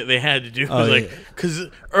training that they had to do. Oh, like, because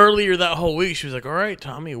earlier that whole week she was like, "All right,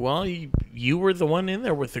 Tommy, well, you were the one in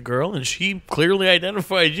there with the girl, and she clearly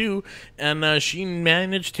identified you, and she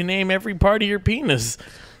managed to name every part of your penis.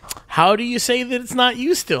 How do you say that it's not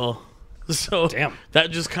you still?" So damn,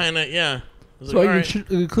 that just kind of I was So like, you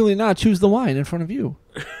could clearly not choose the wine in front of you.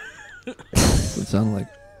 That's what it sounded like.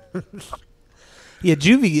 Yeah,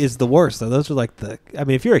 juvie is the worst, though. Those are like I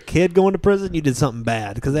mean, if you're a kid going to prison, you did something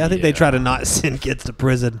bad. Because I think they try to not send kids to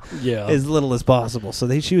prison as little as possible. So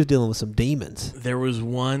she was dealing with some demons. There was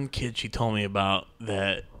one kid she told me about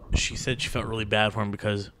that she said she felt really bad for him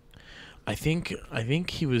because I think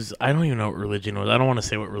he was. I don't even know what religion it was. I don't want to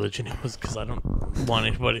say what religion it was because I don't want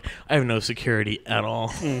anybody. I have no security at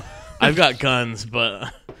all. I've got guns,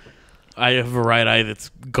 but I have a right eye that's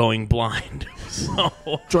going blind. So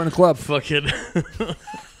Join the club. fucking.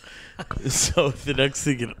 So the next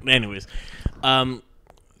thing, anyways,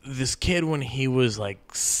 this kid when he was like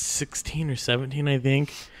 16 or 17, I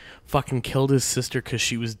think, fucking killed his sister because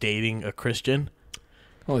she was dating a Christian,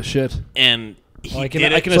 Holy shit. and he I can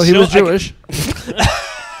did it. assume, So he was Jewish.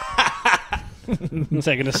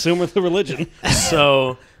 I can assume with the religion.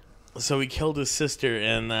 So he killed his sister,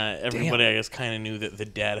 and everybody, I guess, kind of knew that the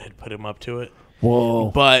dad had put him up to it. Whoa.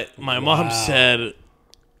 But my mom said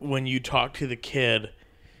when you talk to the kid,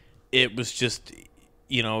 it was just,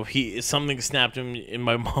 something snapped him, and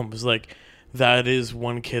my mom was like, that is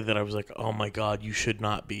one kid that I was like, oh my God, you should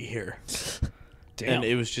not be here. Damn. And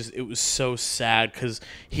it was so sad because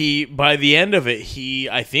by the end of it,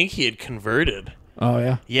 I think he had converted. Oh,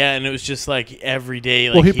 yeah. Yeah, and it was just like every day.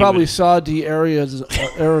 Like Well, he probably would, saw the errors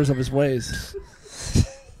of his ways.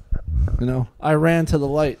 I ran to the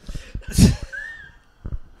light.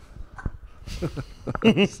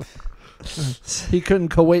 He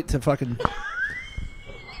couldn't wait to fucking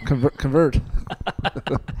convert.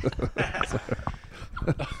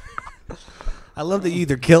 I love that you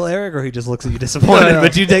either kill Eric or he just looks at you disappointed. Yeah.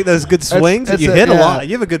 But you take those good swings and that's you it, hit a yeah. lot.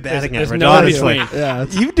 You have a good batting There's average, no honestly. between. Yeah,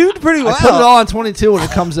 You do pretty well. I put it all on 22 when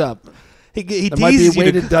it comes up. He It might be teases you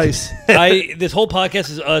weighted to, dice. This whole podcast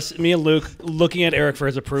is us, me and Luke, looking at Eric for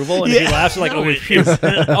his approval, and if Yeah. he laughs, we're like, No, oh, it- phew.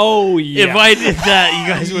 Oh yeah. If I did that,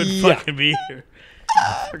 you guys would Yeah. fucking be here.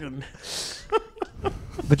 Fucking-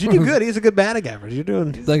 But you do good. He has a good batting average. You're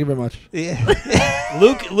doing. Thank you very much. Yeah.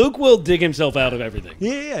 Luke will dig himself out of everything.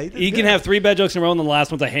 Yeah. He can have 3 bad jokes in a row, and the last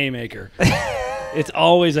one's a haymaker. It's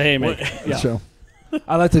always a haymaker. Yeah. So,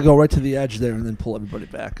 I like to go right to the edge there and then pull everybody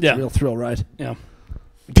back. It's Yeah. a real thrill ride. Yeah.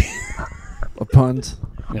 Or puns.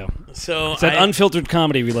 Yeah. So It's that unfiltered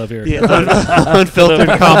comedy we love here. Yeah. Unfiltered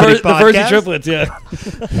comedy The Verzi podcast. triplets, yeah.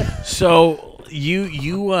 So you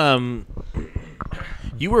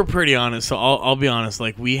were pretty honest. So I'll be honest.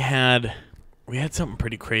 Like we had something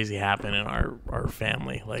pretty crazy happen in our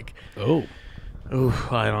family. Like Oh.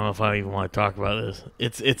 I don't know if I even want to talk about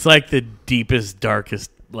this. It's like the deepest,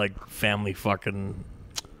 darkest like family fucking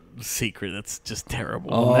secret. That's just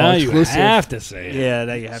terrible. Oh, Now you exclusive. have to say it. Yeah,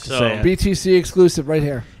 now you have to So- say it. BTC exclusive right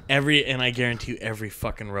here. And I guarantee you, every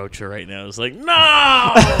fucking Rocha right now is like,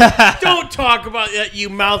 no, don't talk about that, you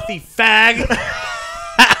mouthy fag.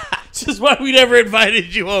 This is why we never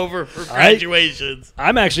invited you over for graduations.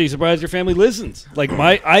 I'm actually surprised your family listens. Like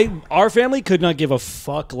our family could not give a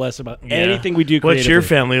fuck less about anything we do creatively. What's your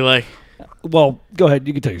family like? Well, go ahead.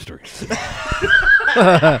 You can tell your story.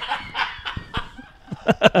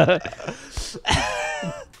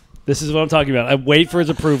 This is what I'm talking about. I wait for his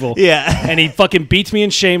approval. Yeah. And he fucking beats me in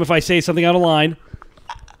shame if I say something out of line.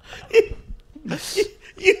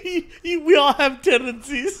 We all have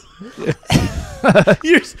tendencies.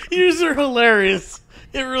 yours are hilarious.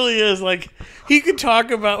 It really is. Like he could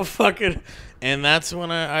talk about fucking, and that's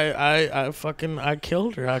when I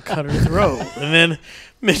killed her. I cut her throat, and then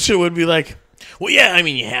Mitchell would be like, "Well, yeah, I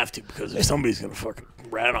mean you have to because if somebody's gonna fucking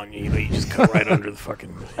rat on you, you just cut right under the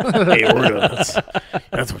fucking aorta.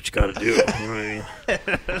 That's what you got to do." You know what I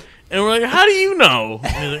mean? And we're like, "How do you know?"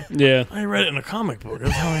 And he's like, Yeah. I read it in a comic book.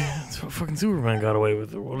 That's what fucking Superman got away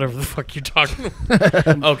with, or whatever the fuck you're talking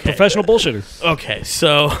about. Okay. Professional bullshitter. Okay,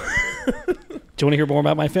 so Do you want to hear more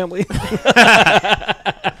about my family?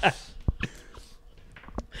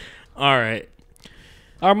 all right.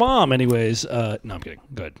 Our mom, anyways. No, I'm kidding.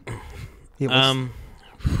 Good.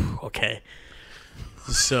 Okay.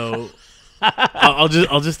 So I'll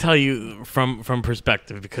just tell you from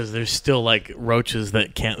perspective because there's still like roaches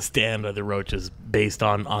that can't stand other roaches based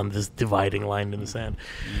on this dividing line in the sand.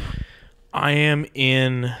 I am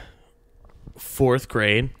in 4th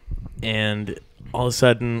grade and all of a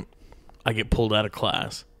sudden I get pulled out of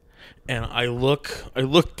class. And I look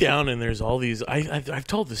down and there's all these I've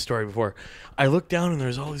told this story before. I look down and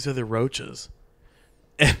there's all these other roaches.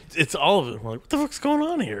 And it's all of them. We're like, what the fuck's going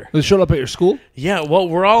on here? They showed up at your school? Yeah, well,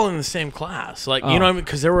 we're all in the same class. Like, you Oh. know what I mean?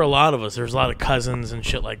 Because there were a lot of us. There's a lot of cousins and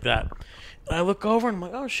shit like that. And I look over and I'm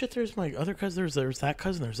like, oh, shit, there's my other cousin. There's that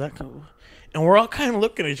cousin. There's that cousin. And we're all kind of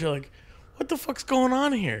looking at each other like, what the fuck's going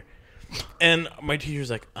on here? And my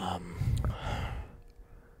teacher's like,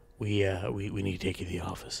 we need to take you to the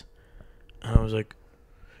office. And I was like,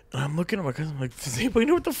 and I'm looking at my cousin, I'm like, does anybody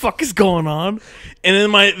know what the fuck is going on? And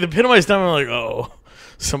in the pit of my stomach, I'm like, oh,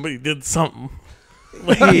 somebody did something.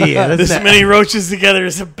 Like, Yeah, that's this not- many roaches together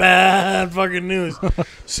is a bad fucking news.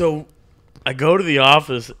 So I go to the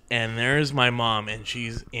office, and there's my mom, and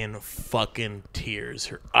she's in fucking tears.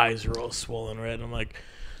 Her eyes are all swollen red. I'm like,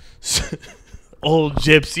 old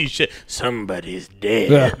gypsy shit. Somebody's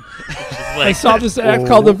dead. Yeah. Like, I saw this act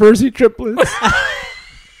called the Verzi Triplets.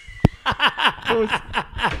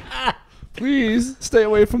 Please stay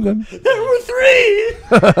away from them. There were 3.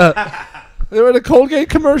 They were in a Colgate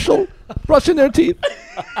commercial, brushing their teeth.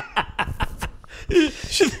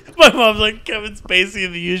 My mom's like Kevin Spacey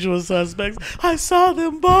in The Usual Suspects. I saw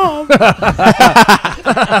them bomb.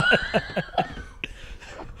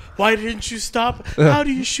 Why didn't you stop? How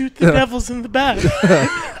do you shoot the devils in the back?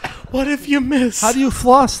 What if you miss? How do you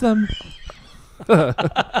floss them?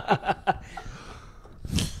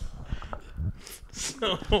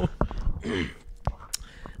 So,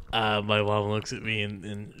 my mom looks at me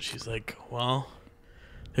and she's like, well,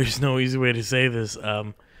 there's no easy way to say this.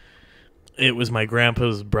 It was my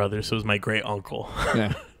grandpa's brother, so it was my great uncle.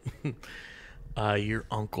 Yeah. Your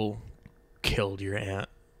uncle killed your aunt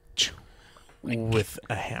with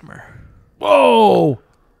a hammer. Whoa!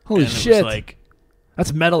 Holy And it shit! was like,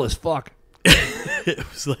 That's metal as fuck. it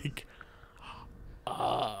was like,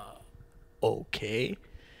 okay.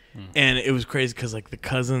 And it was crazy because like the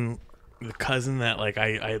cousin that like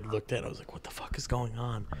I looked at, I was like, what the fuck is going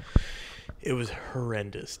on? It was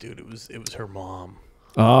horrendous, dude. It was her mom.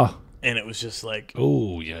 Oh. And it was just like,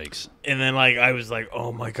 Oh, yikes. and then like I was like,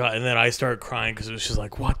 oh my God. And then I started crying because it was just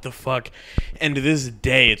like, what the fuck? And to this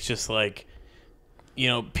day, it's just like, you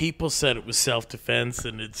know, people said it was self-defense,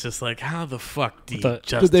 and it's just like, how the fuck do you But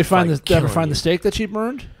Did they find justify the? Did they ever killing find the you? steak that she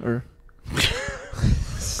burned? Or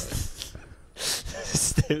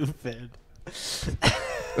Stupid.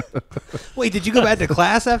 Wait, did you go back to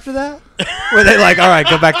class after that? Were they like, all right,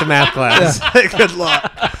 go back to math class? Good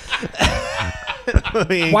luck. I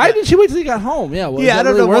mean, why did she wait till you got home? Yeah. Yeah, I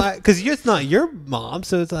don't know why. Because it's not your mom,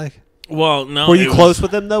 so it's like. Well, no. Were it you was- close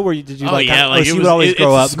with them though? Did you Oh like? yeah, like she it would was, always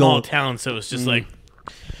grow it's up a small going. town, so it's just like,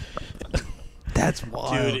 That's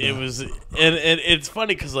wild. dude, it was, and it's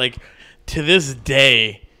funny because like to this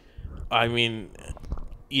day, I mean,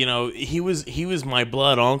 you know, he was my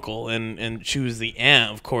blood uncle, and she was the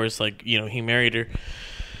aunt, of course. Like, you know, he married her,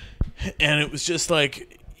 and it was just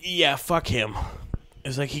like, yeah, fuck him. It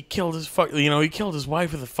was like he killed his he killed his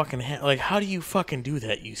wife with a fucking hand. Like, how do you fucking do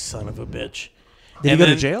that, you son of a bitch? Did he And go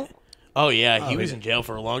to then- jail? Oh yeah, he was in jail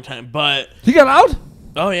for a long time, but He got out.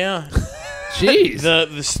 oh yeah. Jeez.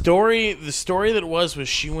 The story that was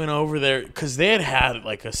she went over there because they had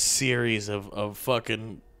like a series of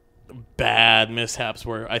fucking bad mishaps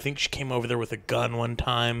where I think she came over there with a gun one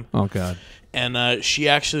time, Oh God. and she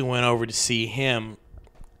actually went over to see him,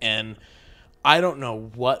 and I don't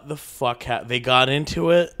know what the fuck they got into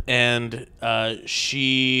it, and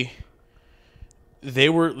they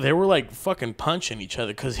were like fucking punching each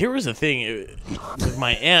other. Because here was the thing with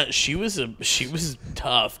my aunt, she was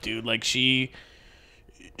tough, dude. Like she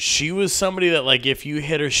was somebody that like if you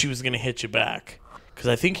hit her, she was gonna hit you back. Because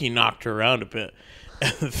I think he knocked her around a bit.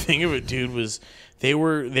 And the thing of it, dude, was they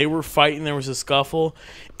were fighting. There was a scuffle,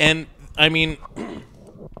 and I mean,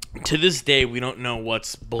 to this day, we don't know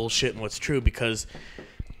what's bullshit and what's true because,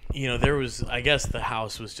 you know, there was, I guess the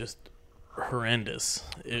house was just horrendous.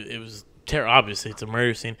 It was terrible. Obviously, it's a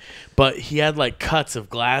murder scene, but he had like cuts of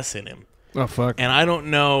glass in him. Oh fuck. And I don't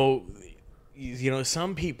know, you know,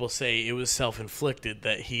 some people say it was self-inflicted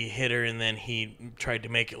that he hit her and then he tried to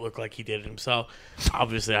make it look like he did it himself.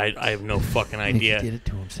 Obviously, I have no fucking idea. He did it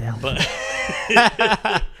to himself. But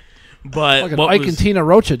Fucking what Ike was, and Tina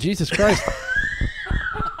Rocha. Jesus Christ.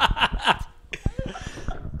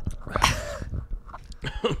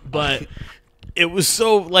 but it was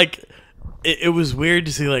so like it was weird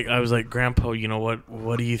to see. Like I was like, Grandpa, you know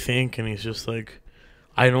what do you think? And he's just like,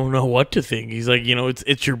 I don't know what to think. He's like, you know,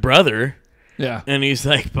 it's your brother. Yeah. And he's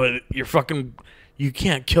like, but you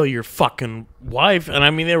can't kill your fucking wife. And I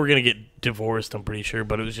mean, they were gonna get divorced, I'm pretty sure,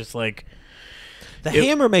 but it was just like, The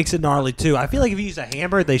hammer makes it gnarly too. I feel like if you use a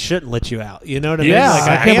hammer, they shouldn't let you out. You know what I Yeah, mean? Like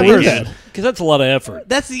I a can't hammer, believe that. Because that's a lot of effort.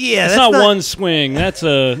 That's It's not one swing. That's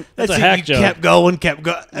a That's it, hack you job. kept going. A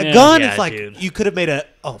Yeah. gun, Yeah, it's like dude. you could have made a.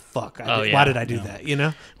 Oh fuck! Oh, yeah. Why did I do that? You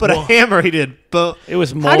know. But a hammer, he did. But It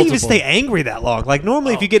was How do you even multiple. stay angry that long? Like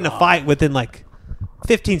normally, if you get in a fight within like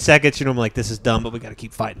 15 seconds, you're normally like, "This is dumb," but we got to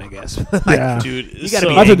keep fighting, I guess. Like, Yeah. dude, You gotta be That's a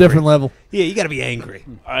angry. different level. Yeah, you got to be angry.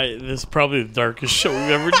 this is probably the darkest show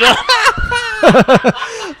we've ever done.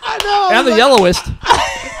 I know. And the yellowest.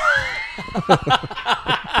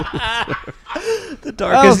 The That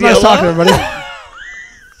darkest was nice yellow. talking, everybody.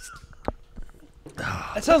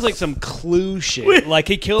 That sounds like some Clue shit. Like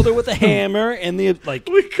he killed her with a hammer and the like.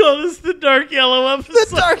 We call this the dark yellow episode.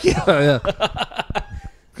 The dark yellow. Oh, yeah.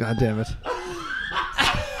 God damn it.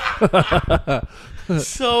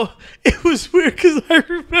 So it was weird because I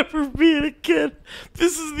remember being a kid.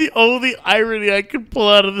 This is the only irony I can pull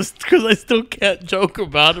out of this because I still can't joke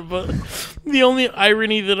about it. But the only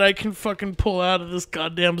irony that I can fucking pull out of this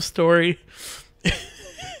goddamn story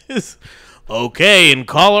is okay in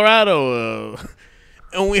Colorado,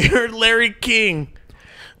 and we heard Larry King,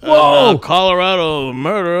 Colorado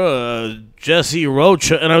murderer Jesse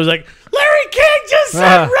Rocha, and I was like, Larry King just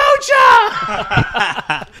said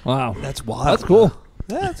Rocha. Wow. That's wild. That's cool.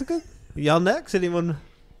 Yeah, that's a good. Y'all next? Any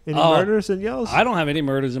murders in y'all's? I don't have any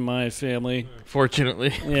murders in my family.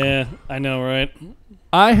 Fortunately. Yeah, I know, right?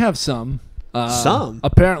 I have some. Some?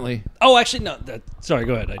 Apparently. Oh, actually, no. Sorry,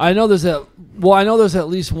 go ahead. I know there's at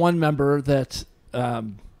least one member that.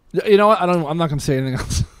 You know what? I'm not going to say anything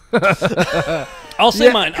else. I'll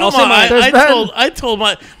say mine. Come on, I told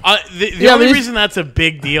my. The only reason that's a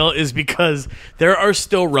big deal is because there are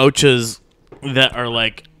still roaches that are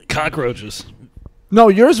like cockroaches. No,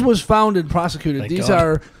 yours was found and prosecuted. Thank These God.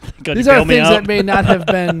 are God, these you are bailed me things out. that may not have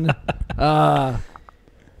been.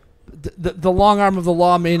 The long arm of the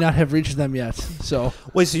law may not have reached them yet. So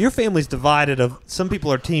Wait, so your family's divided of some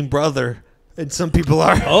people are team brother and some people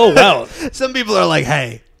are Oh, wow. some people are like,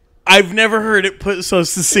 hey. I've never heard it put so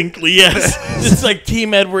succinctly. Yes, it's like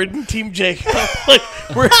Team Edward and Team Jacob. Like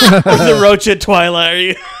we're the Rocha Twilight. Are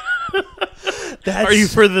you? Are you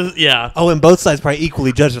for the? Yeah. Oh, and both sides probably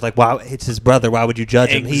equally judged. They're like, wow, it's his brother. Why would you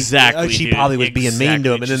judge him? Exactly, She dude. probably was being mean to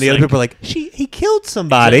him. And then Just the other like- people are like, he killed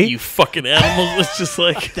somebody. You fucking animals. It's just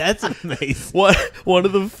like That's amazing. one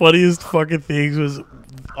of the funniest fucking things was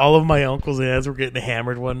all of my uncles and aunts were getting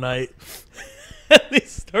hammered one night. And they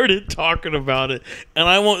started talking about it. And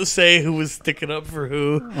I won't say who was sticking up for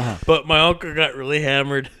who, but my uncle got really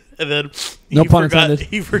hammered. And then No pun intended.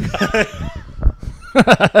 He forgot.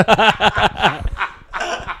 I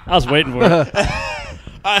was waiting for it.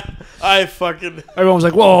 I fucking... everyone was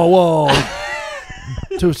like, "Whoa,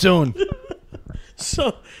 too soon."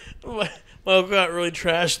 So my uncle got really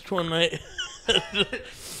trashed one night.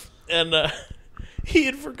 And he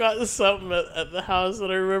had forgotten something at the house,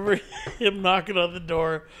 and I remember him knocking on the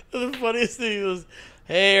door. And the funniest thing was,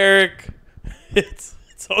 "Hey, Eric, it's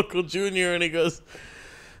Uncle Junior," and he goes,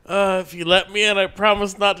 "If you let me in, I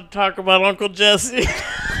promise not to talk about Uncle Jesse."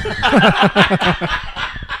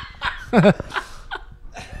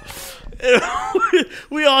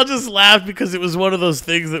 We all just laughed because it was one of those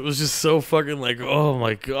things that was just so fucking like, oh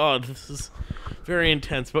my God, this is very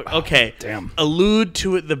intense. But okay, Damn. Allude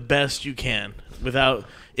to it the best you can without.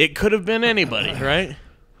 It could have been anybody, right?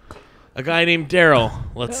 A guy named Daryl,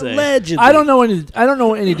 let's say. Allegedly. I don't know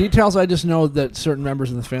any details. I just know that certain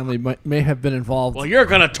members of the family may have been involved. Well, you're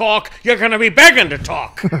gonna talk. You're gonna be begging to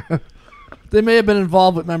talk. They may have been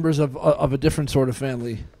involved with members of a different sort of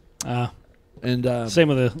family. And Same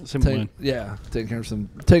with mine. taking care of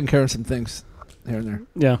some things here and there.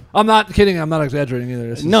 Yeah. I'm not kidding. I'm not exaggerating either.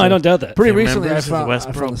 This is, No, I don't doubt that. Pretty They're recently, I members of the found I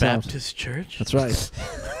Westboro found this out. Baptist Church. That's right.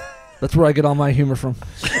 That's where I get all my humor from.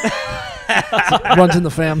 Runs in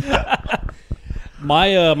the fam.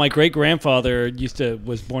 My great grandfather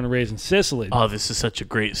was born and raised in Sicily, Oh, this is such a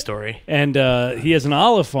great story. and he has an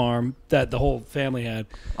olive farm that the whole family had.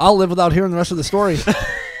 I'll live without hearing the rest of the story.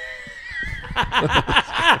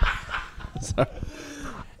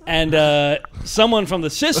 And someone from the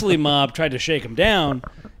Sicily mob tried to shake him down,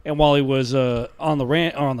 and while he was on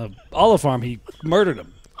the olive farm, he murdered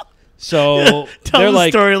him. So Tell they're the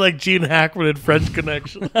like, story like Gene Hackman in French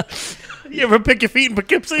Connection. You ever pick your feet in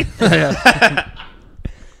Poughkeepsie?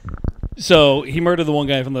 so he murdered the one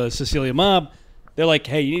guy from the Sicilian mob. They're like,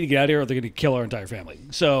 hey, you need to get out of here or they're going to kill our entire family.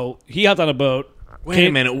 So he hopped on a boat. Wait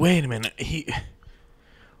a minute.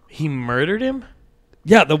 He murdered him?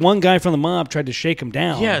 Yeah, the one guy from the mob tried to shake him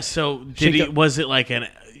down. Yeah, so was it like an...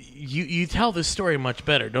 You tell this story much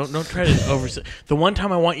better. Don't try to over... The one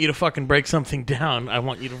time I want you to fucking break something down, I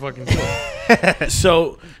want you to fucking do it.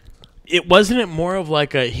 So, wasn't it more of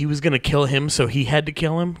like he was going to kill him, so he had to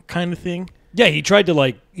kill him kind of thing? Yeah, he tried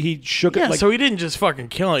to he shook Yeah, it. so he didn't just fucking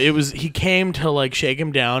kill him. He came to shake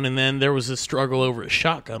him down, and then there was a struggle over a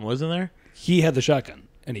shotgun, wasn't there? He had the shotgun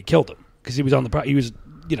and he killed him because he was on the... He was,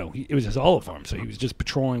 it was his olive farm, so he was just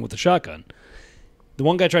patrolling with the shotgun. The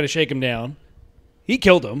one guy tried to shake him down. He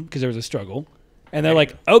killed him because there was a struggle. And they're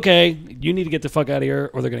like, okay, you need to get the fuck out of here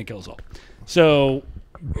or they're going to kill us all. So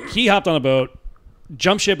he hopped on a boat,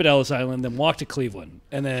 jumped ship at Ellis Island, then walked to Cleveland.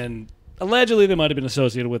 And then allegedly they might have been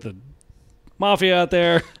associated with the mafia out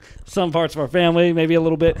there, some parts of our family, maybe a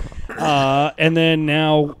little bit. And then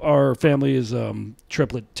now our family is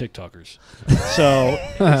triplet TikTokers. So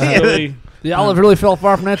really, The olive really fell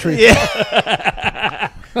far from that tree.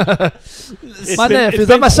 My nephews,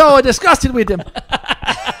 I'm so disgusted with them.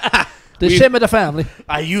 The shame of the family.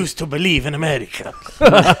 I used to believe in America.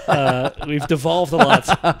 We've devolved a lot.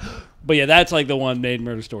 But yeah, that's like the one maid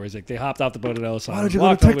murder stories. Like they hopped off the boat at Ellis Island. Why don't you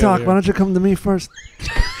go to TikTok? Why don't you come to me first?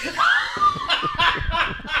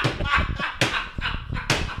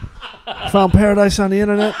 Found paradise on the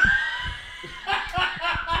internet.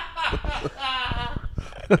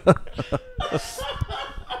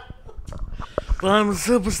 But I'm a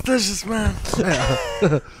superstitious man.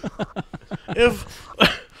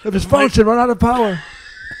 If his phone should run out of power.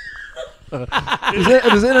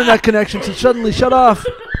 His internet connection should suddenly shut off.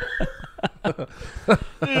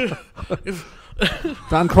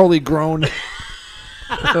 Don Corley groaned.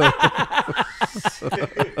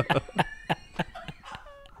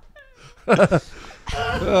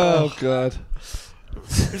 Oh, God.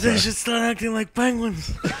 They should start acting like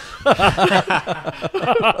penguins.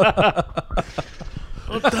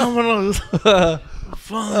 Dominoes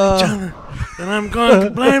follow each other. And I'm going to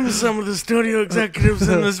blame some of the studio executives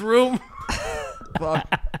in this room. Fuck.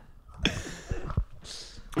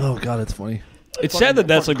 Oh, God, it's funny. It's sad that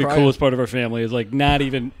that's like the crying. coolest part of our family is like I'm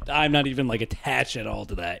not even like attached at all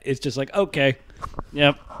to that. It's just like, okay,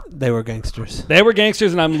 yep. They were gangsters. They were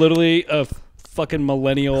gangsters and I'm literally a fucking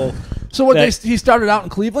millennial. So what? He started out in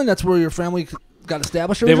Cleveland. That's where your family got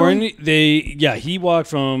established. They Originally? were he walked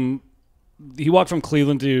from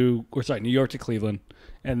Cleveland to New York to Cleveland,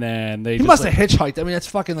 and then they He must have hitchhiked. I mean, that's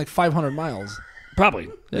fucking like 500 miles. probably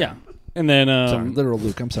yeah. And then Sorry, literal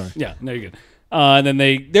Luke. I'm sorry. yeah, no, you're good. And then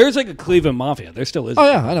there's like a Cleveland mafia. There still is. Oh a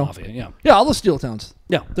yeah, Cleveland I know. Mafia. Yeah, Yeah, all the steel towns.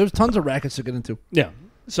 yeah, There's tons of rackets to get into. yeah.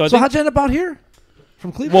 So So how'd you end up out here?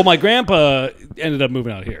 From Cleveland? well, my grandpa ended up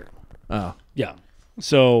moving out here. Oh. Yeah.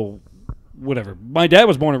 So, whatever. My dad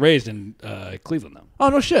was born and raised in Cleveland, though, Oh,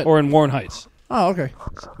 no shit. or in Warren Heights. Oh, okay.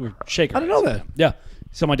 We're shaking. I didn't know that. Yeah.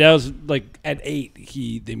 So my dad was like at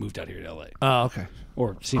 8. They moved out here to L.A. Oh, okay.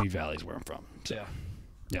 or CD Valley is where I'm from. So,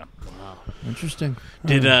 yeah. Interesting.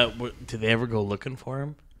 Did they ever go looking for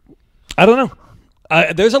him? I don't know.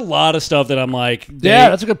 There's a lot of stuff that I'm like. Yeah,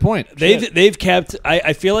 that's a good point. They've kept.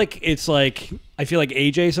 I feel like it's like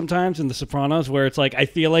AJ sometimes in The Sopranos, where it's like I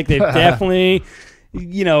feel like they've definitely,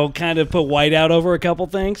 kind of put white out over a couple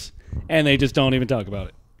things, and they just don't even talk about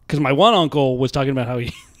it. Because my one uncle was talking about how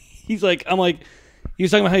he was talking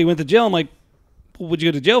about how he went to jail. I'm like, well, what'd you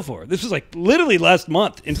go to jail for? This was like literally last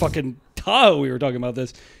month in fucking Tahoe. We were talking about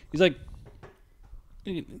this. He's like,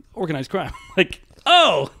 organized crime. Like,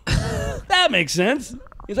 oh, that makes sense.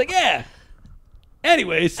 He's like, yeah.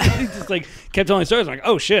 Anyways, he just like kept telling stories. I'm like,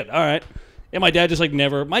 oh shit, all right. And my dad just like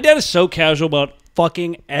never. My dad is so casual about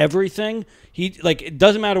fucking everything. He like it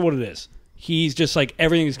doesn't matter what it is. He's just like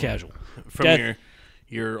everything is casual. From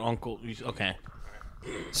your uncle? Okay.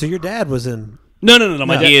 So your dad was in. No.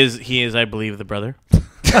 My dad He is, I believe, the brother.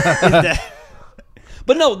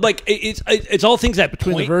 But no, like it's all things that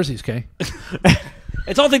Between point. the Verzies, okay?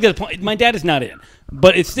 It's all things that point. My dad is not in,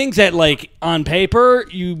 but it's things that like on paper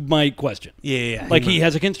you might question. Yeah. Like he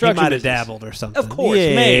has a construction. He might have business. dabbled or something. Of course,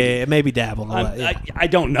 yeah, maybe. maybe dabbled. A lot, yeah. I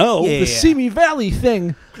don't know. Yeah. The Simi Valley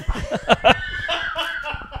thing.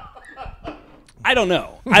 I don't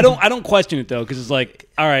know. I don't question it though, because it's like,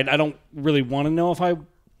 all right, I don't really want to know if I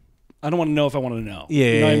don't want to know if I want to know. Yeah,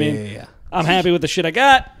 you know what I mean? yeah. I'm happy with the shit I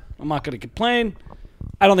got. I'm not going to complain.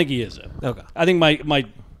 I don't think he is though. Okay. I think my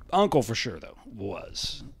uncle for sure though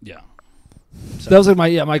was. Yeah. That was like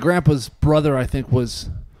my grandpa's brother, I think, was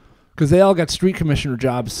because they all got street commissioner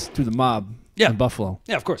jobs through the mob in Buffalo.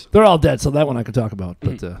 Yeah, of course. They're all dead, so that one I could talk about.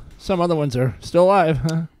 But some other ones are still alive.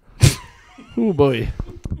 Huh? Oh boy.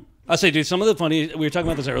 I'll say, dude, some of the funny. We were talking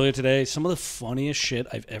about this earlier today. Some of the funniest shit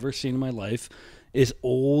I've ever seen in my life is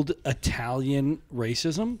old Italian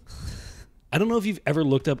racism. I don't know if you've ever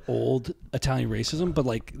looked up old Italian racism, but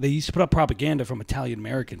like they used to put up propaganda from Italian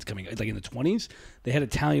Americans coming, like in the 20s. They had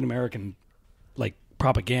Italian American like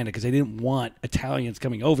propaganda because they didn't want Italians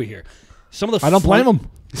coming over here. Some of the I don't blame them.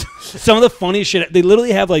 Some of the funniest shit. They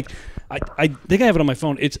literally have like, I think I have it on my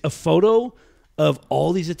phone. It's a photo of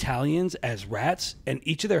all these Italians as rats, and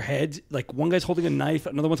each of their heads, like one guy's holding a knife,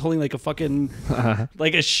 another one's holding like a fucking,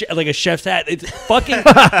 like a chef's hat. It's fucking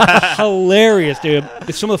hilarious, dude.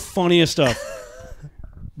 It's some of the funniest stuff.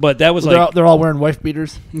 But that was They're all wearing wife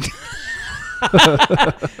beaters. I'm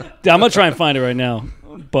gonna try and find it right now.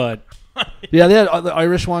 But Yeah, they had the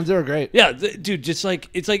Irish ones. They were great. yeah, dude, just like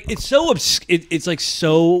it's so it's like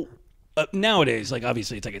so nowadays. Like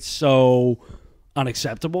obviously, it's so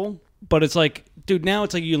unacceptable. But it's like, dude, now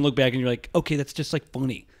it's like you can look back and you're like, okay, that's just like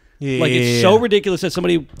funny. Yeah, like it's so ridiculous that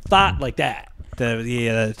somebody thought like that.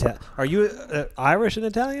 Are you Irish and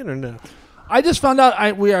Italian or no? I just found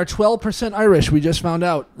out we are 12% Irish. We just found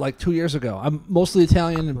out like 2 years ago. I'm mostly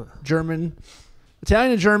Italian and German.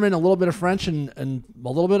 Italian and German, a little bit of French, and a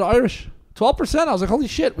little bit of Irish. 12%. I was like, holy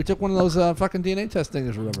shit. We took one of those fucking DNA test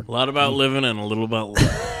things or whatever. A lot about living and a little about living.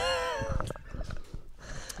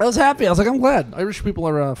 I was happy. I was like, I'm glad. Irish people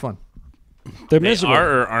are fun. They're They miserable.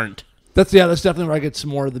 are or aren't. That's definitely where I get some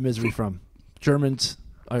more of the misery from. Germans,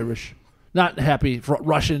 Irish. Not happy.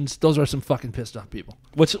 Russians, those are some fucking pissed off people.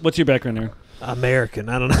 What's your background there? American.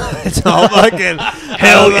 I don't know. It's all fucking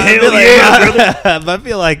hell yeah. But I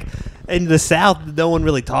feel like in the South, no one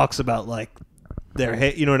really talks about like their,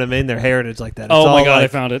 you know what I mean, their heritage like that. It's Oh my all god, I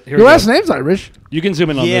like, found it. Here Your we last go. name's Irish. You can zoom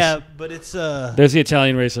in on yeah, this. but it's There's the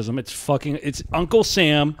Italian racism. It's Uncle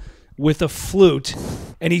Sam with a flute,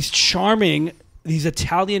 and he's charming these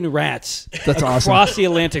Italian rats That's awesome. across the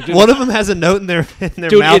Atlantic. Dude, one of them has a note in their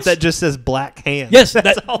Dude, mouth it's- that just says black hands. yes,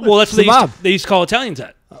 That's all. that's what the mob. they used to call Italians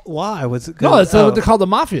that. Why was it? No, that's what they call the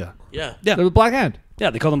mafia. Yeah. Yeah. They're the black hand. Yeah,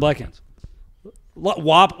 they call them black hands.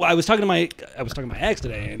 WAP. I was talking to my ex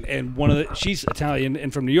today, and one of she's Italian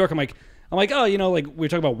and from New York. I'm like, oh, you know, like we were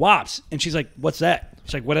talking about WAPs, and she's like, what's that?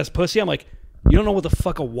 She's like, what has pussy? I'm like, you don't know what the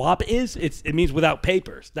fuck a WAP is? It means without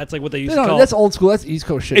papers. That's like what they used to call. That's old school. That's East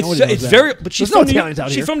Coast shit. It's Nobody knows that. very, but she's There's from no New Italians out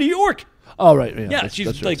She's here. from New York. Oh right, yeah. Yeah, that's- she's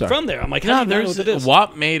that's like sorry. from there. I'm like, No, how do you know there's what it is?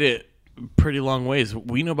 WAP made it pretty long ways.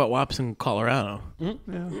 We know about WAPs in Colorado.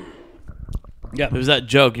 Yeah, There was that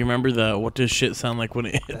joke. You remember the what does shit sound like when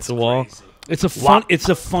it hits a wall? it's it's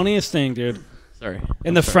the funniest thing, dude. Sorry.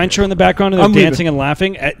 And the French are in the background and they're I'm leaving. dancing and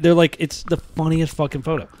laughing. They're like, it's the funniest fucking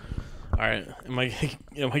photo. All right. Am I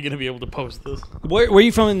going to be able to post this? Where are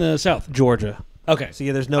you from in the South? Georgia. Okay. So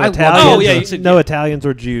yeah, there's no I love- Italians. Oh, yeah, you said- no yeah. Italians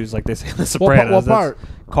or Jews like they say in The Sopranos. what That's part?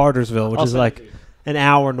 Cartersville, which I'll is send it like to you. an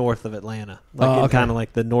hour north of Atlanta, like Oh, in okay. kind of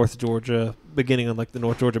like the North Georgia, beginning of like the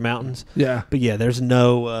North Georgia mountains. Yeah. But yeah, there's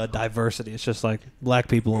no diversity. It's just like black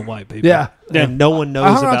people and white people. Yeah. Yeah. And no one knows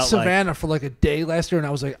I hung about out Savannah for like a day last year, and I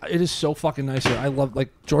was like, it is so fucking nice here. I love, like,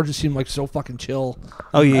 Georgia seemed like so fucking chill.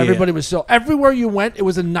 Oh yeah, Everybody was so, everywhere you went, it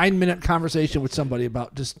was a 9-minute conversation with somebody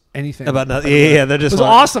about just anything. about nothing. Yeah, they're It just was like,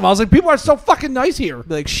 awesome. I was like, people are so fucking nice here.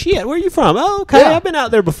 like shit. Where are you from? Oh, okay, Yeah. I've been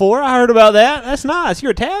out there before. I heard about that. That's nice.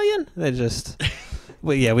 You're Italian. They just.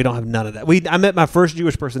 Well, yeah, we don't have none of that. I met my first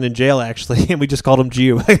Jewish person in jail actually, and we just called him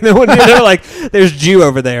Jew. No one knew. They were like, "There's Jew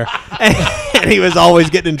over there," and he was always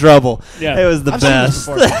getting in trouble. Yeah. It was the I've seen this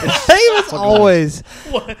best. before. He was always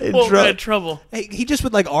in What trouble. trouble? He just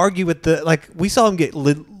would like argue with the like. We saw him get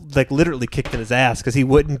like literally kicked in his ass because he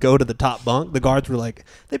wouldn't go to the top bunk. The guards were like,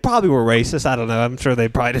 they probably were racist. I don't know. I'm sure they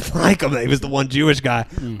probably didn't like him. He was the one Jewish guy,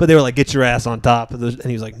 but they were like, "Get your ass on top," and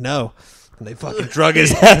he was like, "No." And they fucking drug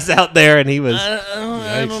his ass out there, and he was.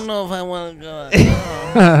 I don't know if I want to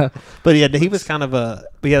go. But yeah, he was kind of a.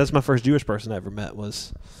 But yeah, that's my first Jewish person I ever met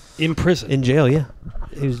was In prison. in jail. Yeah,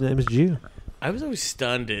 his name is Jew. I was always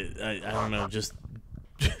stunned at, I don't know, just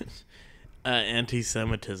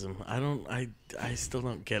anti-Semitism. I still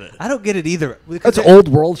don't get it. I don't get it either. because That's old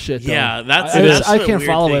world shit, though. Yeah, that's I the can't weird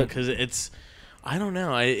follow thing, it. because it's, I don't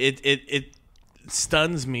know. It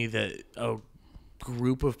stuns me that a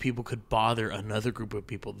group of people could bother another group of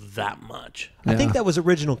people that much. I think that was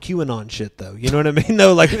original QAnon shit, though. You know what I mean?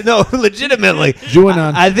 No, like no, legitimately.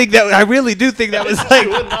 QAnon. I think that I really do think that was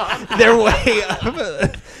like their way.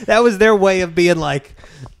 That was their way of being like,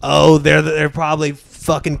 oh, they're probably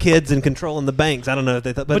fucking kids and controlling the banks. I don't know if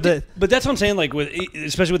they thought, but But that's what I'm saying. Like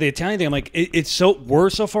especially with the Italian thing, I'm like, we're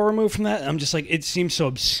so far removed from that. I'm just like, it seems so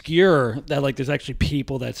obscure that like there's actually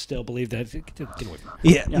people that still believe that. Get away from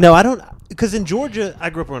me. yeah, no, I don't. Because in Georgia, I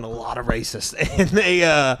grew up around a lot of racists, and they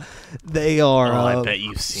are. I bet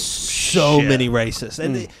you've seen so shit. many racists,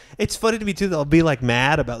 and it's funny to me too. They'll be like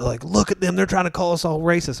mad about. They're like, look at them, they're trying to call us all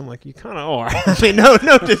racist. I'm like, you kind of are. I mean, no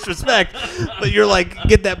disrespect, but you're like,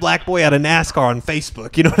 get that black boy out of NASCAR on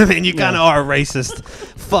Facebook. You know what I mean? You kind of are racist.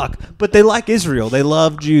 Fuck. But they like Israel. They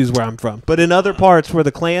love Jews where I'm from. But in other parts where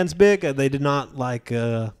the Klan's big, they did not like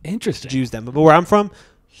Interesting. Jews them. But where I'm from,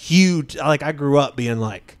 huge. Like I grew up being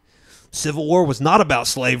like. Civil War was not about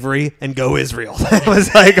slavery and go Israel. That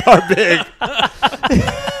was like our big.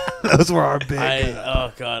 Those were our big.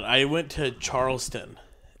 oh god, I went to Charleston.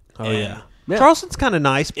 Oh and yeah. Charleston's kind of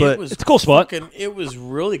nice, but it's a cool spot. It was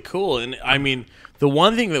really cool, and I mean, the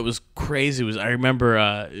one thing that was crazy was I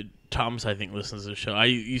remember Thomas. I think listens to the show. I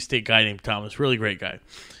used to date a guy named Thomas, really great guy,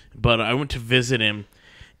 but I went to visit him,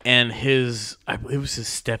 and I believe it was his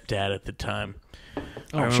stepdad at the time.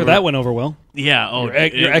 I'm sure that went over well. Yeah. Oh, Your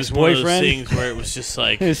it was one of those ex-boyfriend? things where it was just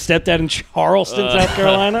like His stepdad in Charleston, South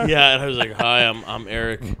Carolina. Yeah, and I was like, "Hi, I'm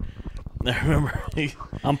Eric." I remember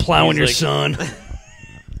I'm plowing He's your like- son.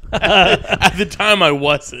 At the time, I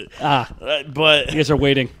wasn't. But You guys are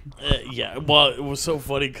waiting. yeah, well, it was so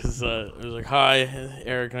funny because it was like, "Hi,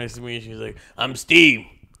 Eric, nice to meet you." He's like, "I'm Steve.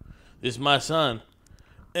 This is my son."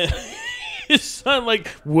 And his son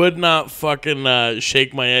would not fucking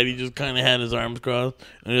shake my head. He just kind of had his arms crossed,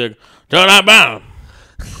 and he's like, "Turn that down."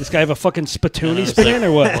 This guy have a fucking spittoon And I he's was spinning like,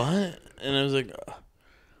 or what? What? And I was like,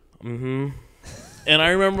 mm-hmm. And I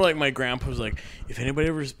remember my grandpa was like, if anybody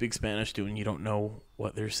ever speaks Spanish to you and you don't know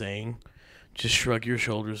what they're saying, just shrug your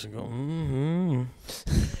shoulders and go, mm-hmm.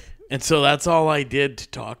 And so that's all I did to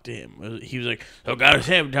talk to him. He was like, "So gotta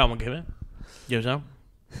say, tell him, give it. Give some."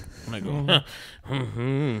 And I go,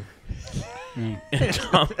 mm-hmm.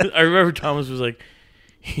 And I remember Thomas was like,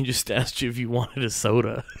 he just asked you if you wanted a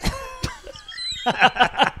soda.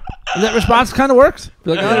 And that response kind of works.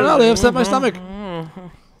 Be like, I don't know, they upset my stomach.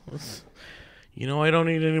 You know, I don't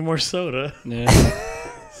need any more soda. Yeah.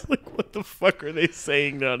 It's like, what the fuck are they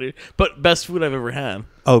saying down here? But best food I've ever had.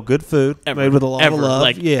 Oh, good food. Ever. Made with a lot of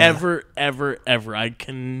love. Ever. I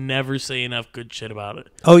can never say enough good shit about it.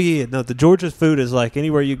 Oh, yeah. No, the Georgia's food is like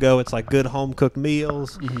anywhere you go, it's like good home-cooked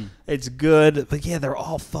meals. Mm-hmm. It's good. But, yeah, they're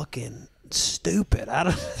all fucking stupid. I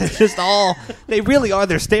don't. They're just all. They really are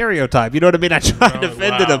their stereotype. You know what I mean? I tried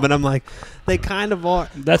defending them, and I'm like, they kind of are.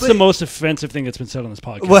 That's the most offensive thing that's been said on this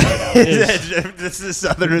podcast. What? Right now, is- This is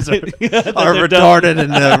Southerners are retarded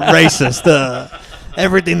and racist.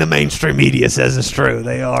 Everything the mainstream media says is true.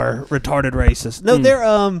 They are retarded racist. No,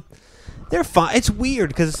 they're fine. It's weird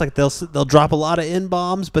because it's like they'll drop a lot of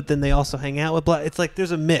N-bombs, but then they also hang out with black. It's like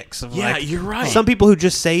there's a mix of You're right. Some people who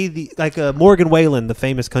just say Morgan Wallen, the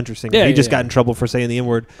famous country singer. He just got in trouble for saying the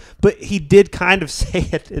N-word, but he did kind of say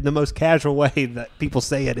it in the most casual way that people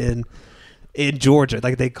say it in Georgia.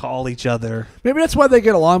 Like they call each other. Maybe that's why they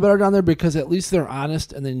get along better down there, because at least they're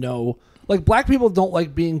honest and they know. Like, black people don't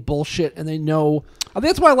like being bullshit, and they know. I think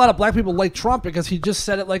that's why a lot of black people like Trump, because he just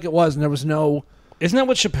said it like it was, and there was no. Isn't that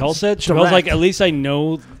what Chappelle said? Direct. Chappelle's like, at least I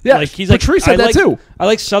know. Yeah, like he's Patrice said I that like, too. I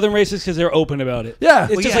like Southern racists because they're open about it. Yeah,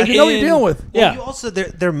 It's just like you know what you're dealing with. Well, Yeah. you also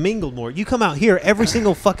they're mingled more. You come out here, every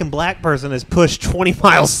single fucking black person is pushed 20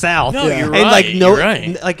 miles south. No, you're and right. You're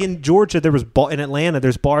right. Like in Georgia, there was in Atlanta,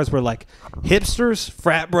 there's bars where like hipsters,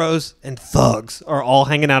 frat bros, and thugs are all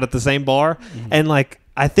hanging out at the same bar, and like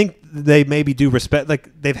I think they maybe do respect.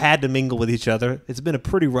 Like they've had to mingle with each other. It's been a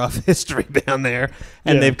pretty rough history down there,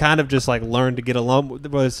 and they've kind of just like learned to get along.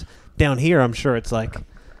 Whereas down here, I'm sure it's like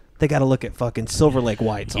they got to look at fucking Silver Lake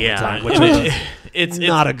whites all the time, which is it's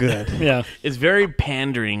not a good. Yeah. It's very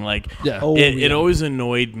pandering. Like, Yeah. it always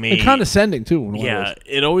annoyed me. And condescending too. in a lot of Yeah, ways.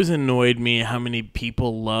 it always annoyed me how many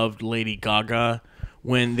people loved Lady Gaga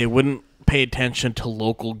when they wouldn't pay attention to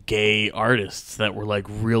local gay artists that were like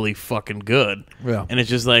really fucking good. Yeah. And it's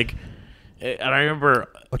just like, and I remember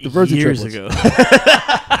Like the Virgin years Triplets. ago.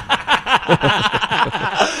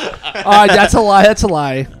 That's a lie. That's a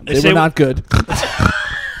lie. They say- were not good.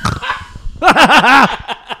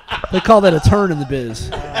 They call that a turn in the biz.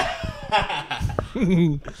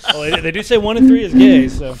 Oh, they do say 1 in 3 is gay,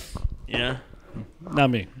 so Yeah. not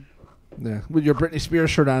me. Yeah, with your Britney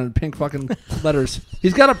Spears shirt on and pink fucking letters.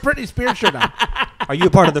 He's got a Britney Spears shirt on. Are you a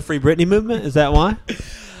part of the Free Britney movement? Is that why?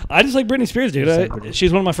 I just like Britney Spears, dude.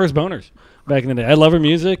 She's one of my first boners back in the day. I love her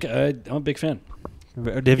music. I'm a big fan.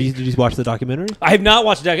 Did you watch the documentary? I have not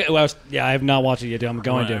watched it. I have not watched it yet, dude. I'm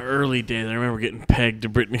going My to. early days, I remember getting pegged to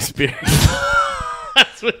Britney Spears.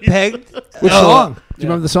 That's what Pegged? Which song? Do you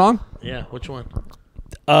remember the song? Yeah, which one?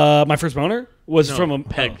 My first boner was No, from a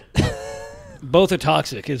pegged. Both are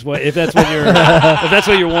toxic. Is what if that's what you're if that's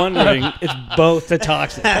what you're wondering? It's both are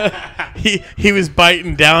toxic. He was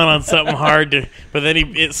biting down on something hard, but then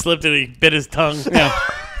it slipped and he bit his tongue. Yeah.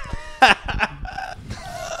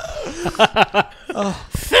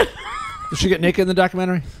 Did she get naked in the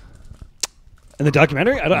documentary? In the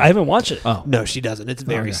documentary, I haven't watched it. Oh. No, she doesn't. It's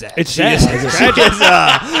very Okay. sad. It's She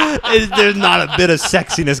sad. is, there's not a bit of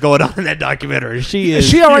sexiness going on in that documentary. She Is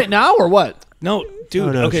is. she all right now or what? No, dude.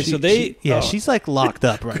 Oh, no, okay, she- so they. she's like locked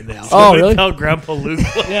up right now. Oh, really? Tell Grandpa Luke.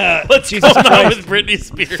 Yeah. What's Jesus going on Christ. with Britney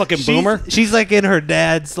Spears? Fucking She's- boomer. She's like in her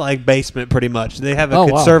dad's like basement, pretty much. They have a Oh,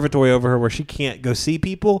 wow. conservatory over her where she can't go see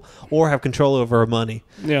people or have control over her money.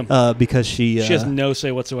 Yeah. Because she She has no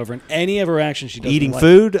say whatsoever in any of her actions. She does eating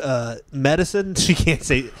food, medicine. She can't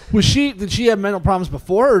say. Did she have mental problems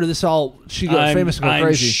before, or did this all she got famous and go I'm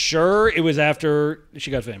crazy? sure it was after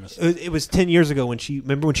she got famous. It was 10 years ago when she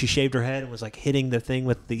shaved her head and was like hitting the thing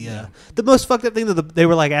with the most fucked up thing that they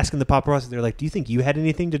were like asking the paparazzi. They were like, "Do you think you had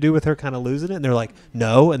anything to do with her kind of losing it?" And they're like,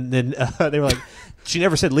 "No." And then they were like, "She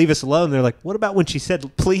never said leave us alone." And they're like, "What about when she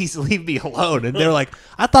said please leave me alone?" And they're like,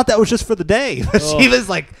 "I thought that was just for the day." But she was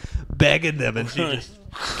like begging them, and she just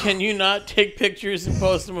Can you not take pictures and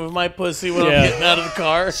post them of my pussy when Yeah. I'm getting out of the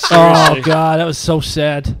car? Oh Seriously. god, that was so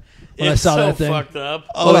sad when It's I saw so that thing. fucked up.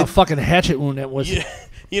 What a fucking hatchet wound that was.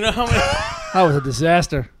 You know how many? That was a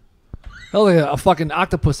disaster. That was like a fucking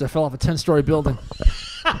octopus that fell off a 10-story building.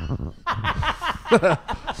 I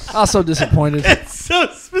was so disappointed. It's so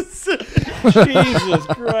specific. Jesus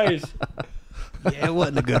Christ. Yeah, it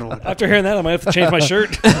wasn't a good one. After hearing that, I might have to change my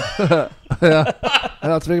shirt. Yeah, I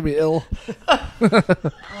know it's making me ill.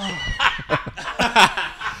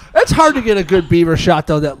 It's hard to get a good beaver shot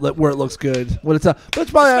though where it looks good. When it's but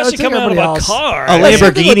it's probably Especially it's coming out of everybody a else. car. A That's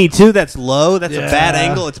something Lamborghini too. That's low. That's a Yeah. bad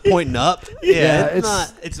angle. It's pointing up. Yeah, it's it's-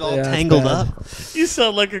 not. It's all yeah, it's tangled bad. up. You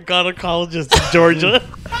sound like a gynecologist in Georgia.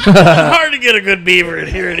 Hard to get a good beaver in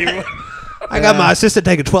here anymore. I got my assistant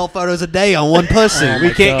taking 12 photos a day on one pussy. Oh we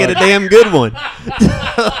my can't God. get a damn good one.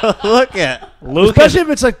 Look at. Especially if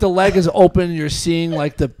it's like the leg is open, and you're seeing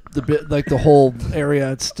like the bit like the whole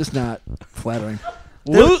area. It's just not flattering.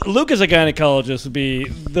 Luke as a gynecologist would be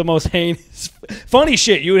the most heinous, funny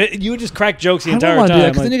shit. You would just crack jokes the I don't entire want to do that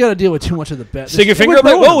time. because then you got to deal with too much of the bet. Stick your finger up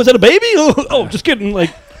like, whoa, was that a baby? Oh, just kidding.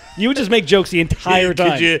 Like, you would just make jokes the entire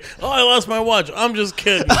time. I lost my watch. I'm just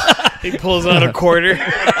kidding. He pulls out a quarter.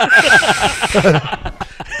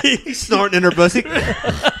 He's snorting in her pussy.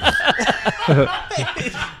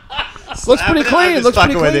 Looks pretty clean. just Looks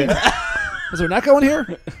pretty fucking with clean. Is there an echo in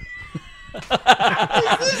here?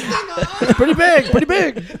 Pretty big. Pretty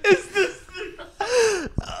big.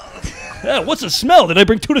 Yeah, what's the smell? Did I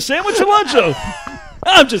bring tuna sandwich or lunch? Oh,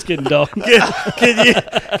 I'm just kidding, dog. Can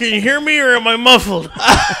you hear me or am I muffled?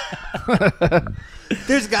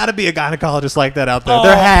 There's got to be a gynecologist like that out there.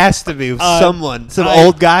 There has to be someone, some I-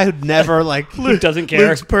 old guy who'd never like. Luke doesn't care.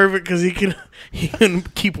 Luke's perfect because he can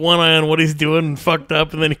keep one eye on what he's doing and fucked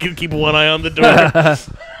up, and then he can keep one eye on the door.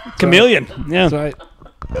 Chameleon. Yeah. That's right.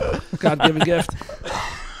 God-given gift.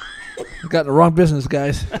 Got in the wrong business,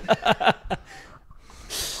 guys.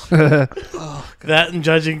 That and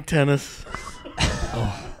judging tennis.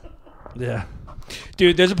 Yeah.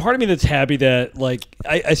 Dude, there's a part of me that's happy that, like,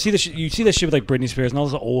 I see this. You see this shit with, like, Britney Spears and all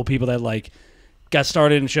those old people that, like, got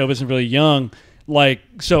started in show business really young. Like,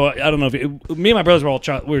 so I don't know if me and my brothers were all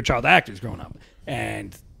we were child actors growing up,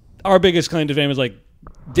 and our biggest claim to fame was like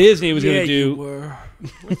Disney was going to do.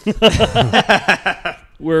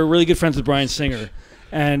 We're really good friends with Bryan Singer,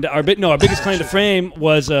 and our biggest claim to fame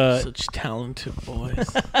was Such talented boys.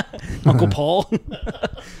 Uncle Paul.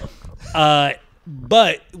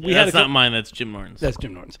 But we had That's not mine. That's Jim Norton's. That's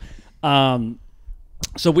Jim Norton's.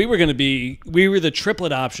 So we were the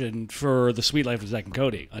triplet option for The Sweet Life of Zack and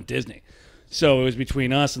Cody on Disney. So it was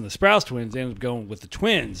between us and the Sprouse twins. They ended up going with the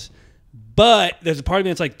twins. But there's a part of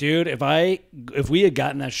me that's like, dude, if we had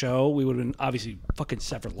gotten that show, we would have been obviously fucking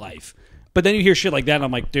set for life. But then you hear shit like that, and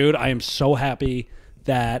I'm like, dude, I am so happy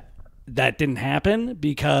that didn't happen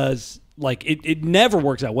because like it never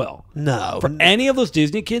works out well. No. For any of those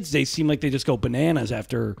Disney kids, they seem like they just go bananas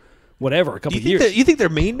after whatever, a couple You years. think they're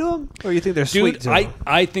mean to him, or you think they're sweet Dude, to him?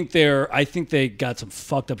 I think they got some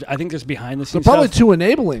fucked up. I think there's behind the They're scenes probably stuff. too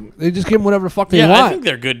enabling. They just give them whatever the fuck they Yeah, want. I think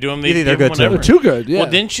they're good to him. They You think they're give good to him him? They're too good, yeah. Well,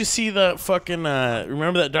 didn't you see the fucking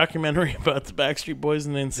remember that documentary about the Backstreet Boys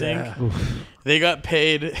and NSYNC? Yeah. They got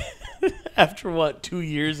paid after 2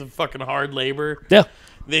 years of fucking hard labor. Yeah.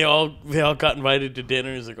 They all got invited to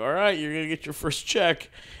dinner. He's like, all right, you're gonna get your first check,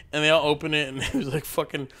 and they all open it, and it was like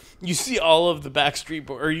fucking. You see all of the Backstreet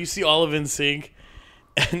Boys, or you see all of NSYNC,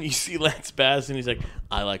 and you see Lance Bass, and he's like,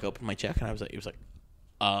 I opened my check, and he was like,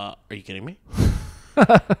 are you kidding me?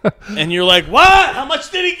 And you're like, what? How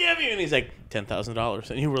much did he give you? And he's like,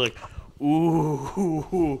 $10,000, and you were like,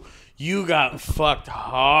 ooh, you got fucked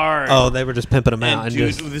hard. Oh, they were just pimping him out. And And dude,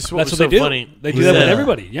 just, this is what That's was what so they do. funny. They He do that with said-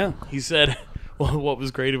 everybody. Yeah. He said, well, what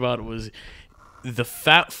was great about it was the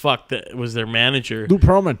fat fuck that was their manager. Lou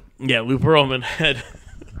Pearlman. Yeah, Lou Pearlman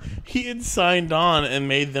he had signed on and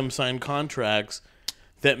made them sign contracts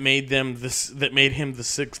that made him the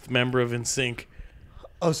sixth member of NSYNC.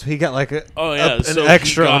 oh, so he got like an So he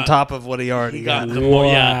extra on got- top of what he already He got got. the more,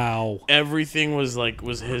 Wow. everything was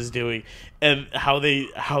his doing, and how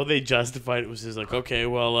they justified it was just like, okay,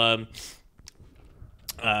 well,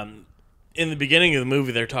 in the beginning of the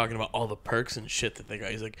movie, they're talking about all the perks and shit that they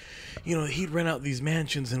got. He's like, he'd rent out these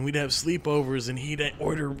mansions, and we'd have sleepovers, and he'd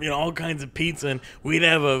order all kinds of pizza, and we'd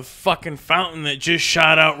have a fucking fountain that just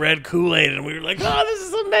shot out red Kool-Aid, and we were like, oh, this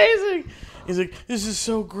is amazing. He's like, this is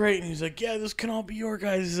so great, and he's like, yeah, this can all be your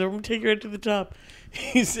guys. He's like, I'm gonna take you right to the top.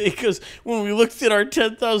 Because when we looked at our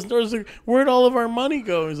 $10,000, like, where'd all of our money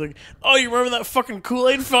go? He's like, oh, you remember that fucking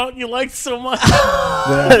Kool-Aid fountain you liked so much?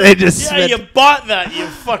 They just Yeah, you bought that, you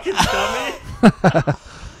fucking dummy.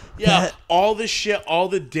 Yeah, all the shit, all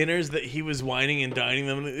the dinners that he was whining and dining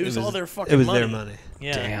them, it was all their fucking money. It was their money.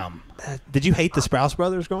 Yeah. Damn. Did you hate the Sprouse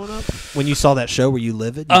Brothers growing up? When you saw that show, were you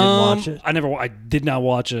livid? You didn't watch it? I did not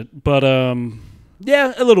watch it, but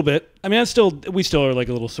yeah, a little bit. I mean, we still are like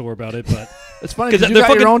a little sore about it, but It's funny because you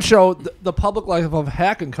got your own show, the Public Life of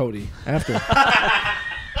Hack and Cody. After.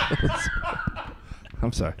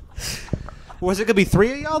 I'm sorry. Was it gonna be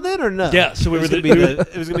 3 of y'all then, or no? Yeah, so it was gonna be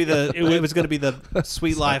the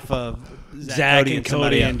Sweet Life of Zach and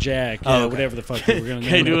Cody and Jack, yeah, okay. whatever the fuck we were gonna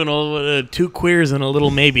Okay, name it. doing two queers and a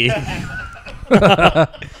little maybe.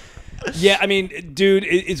 Yeah, I mean, dude,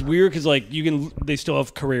 it's weird because like they still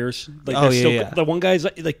have careers. Like, the one guy's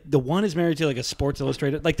like the one is married to like a Sports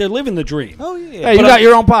Illustrated. Like they're living the dream. Oh yeah. Hey, you got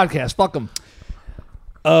your own podcast. Fuck them.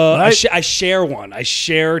 I share one. I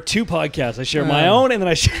share two podcasts. I share my own, and then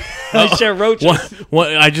I share Rocha.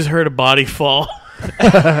 I just heard a body fall.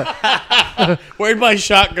 Where'd my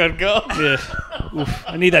shotgun go? Yeah. Oof,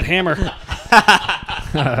 I need that hammer.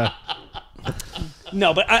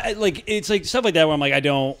 No, but I like it's like stuff like that where I'm like I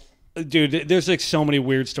don't. Dude, there's like so many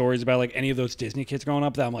weird stories about like any of those Disney kids growing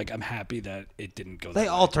up that I'm like I'm happy that it didn't go. They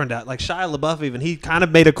all turned out like Shia LaBeouf. Even he kind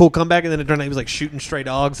of made a cool comeback, and then it turned out he was like shooting stray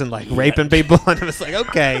dogs and like raping people, and it was like,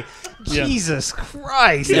 okay, Jesus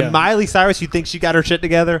Christ. Yeah. And Miley Cyrus, you think she got her shit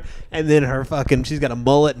together, and then she's got a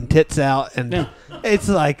mullet and tits out, and it's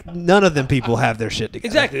like none of them people have their shit together.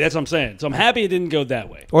 Exactly, that's what I'm saying. So I'm happy it didn't go that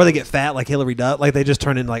way. Or they get fat like Hillary Duff, like they just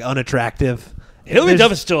turn into like unattractive. Hillary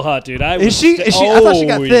Duff is still hot, dude. Is she? I thought she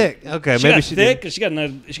got thick. Okay, she maybe got she thick. did. She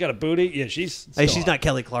got a booty. Yeah, she's. Hey, still she's hot. not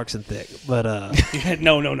Kelly Clarkson thick, but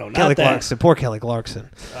No, not Kelly that. Clarkson. Poor Kelly Clarkson.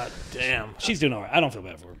 Damn. She's doing all right. I don't feel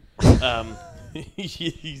bad for her.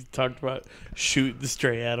 He talked about shoot the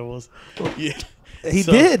stray animals. Yeah. He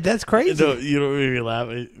did. That's crazy. No, you don't make me laugh.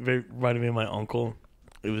 It reminded me of my uncle.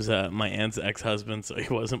 It was my aunt's ex-husband, so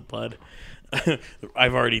he wasn't blood.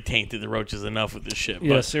 I've already tainted the roaches enough with this shit.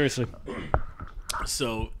 Yeah, but, seriously.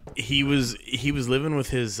 so he was living with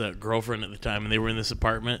his girlfriend at the time, and they were in this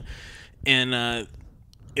apartment, and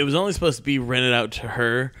it was only supposed to be rented out to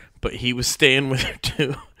her, but he was staying with her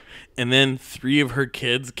too. And then 3 of her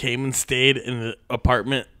kids came and stayed in the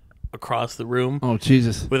apartment across the room. Oh,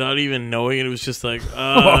 Jesus. Without even knowing it. It was just like,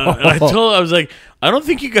 and I told her, I was like, I don't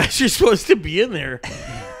think you guys are supposed to be in there.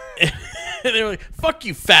 And they were like, fuck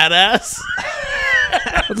you, fat ass.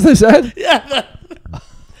 That's what they said? Yeah.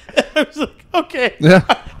 I was like, okay. Yeah.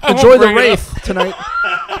 I Enjoy won't the bring it Wraith tonight.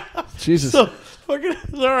 Jesus. So, fucking,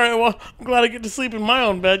 all right, well, I'm glad I get to sleep in my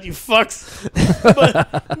own bed, you fucks.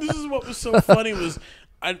 But this is what was so funny was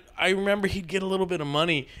I remember he'd get a little bit of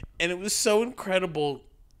money, and it was so incredible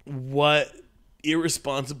what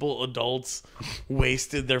irresponsible adults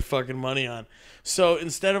wasted their fucking money on. So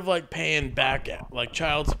instead of like paying back like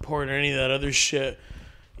child support or any of that other shit,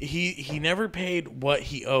 he never paid what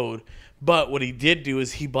he owed. But what he did do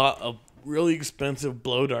is he bought a really expensive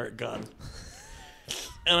blow dart gun.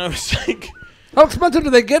 And I was like, how expensive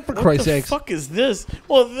do they get, for Christ's what the sakes? fuck is this?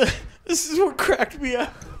 Well, this is what cracked me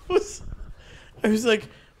up. I was like,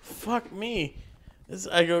 fuck me.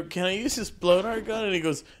 I go, can I use this blow dart gun? And he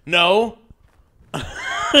goes, no.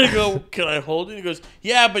 I go, can I hold it? He goes,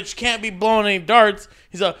 yeah, but you can't be blowing any darts.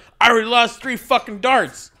 He's like, I already lost 3 fucking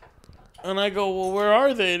darts. And I go, well, where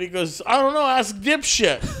are they? And he goes, I don't know, ask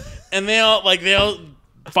dipshit. And they all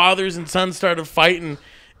fathers and sons started fighting.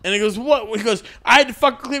 And he goes, what? He goes, I had to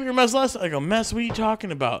fucking clean your mess last night. I go, mess? What are you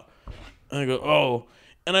talking about? And I go, oh.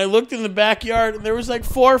 And I looked in the backyard, and there was like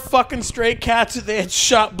 4 fucking stray cats that they had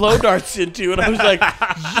shot blow darts into. And I was like,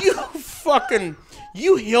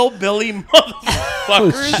 you hillbilly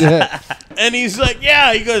motherfuckers. Oh, shit. And he's like,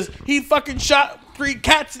 yeah. He goes, he fucking shot 3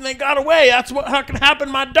 cats, and they got away. That's what fucking happened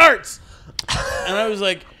to my darts. And I was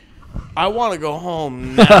like, I want to go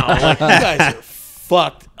home now. Like, you guys are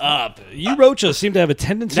fucked up. You Rocha seem to have a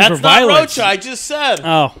tendency for That's not violence. Rocha. I just said.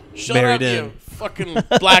 Oh, Shut buried up, in. you fucking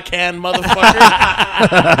black hand motherfucker.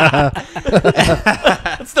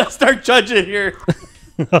 Let's not start judging here.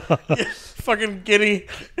 You fucking giddy.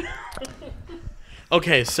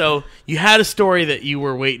 Okay, so you had a story that you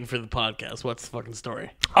were waiting for the podcast. What's the fucking story?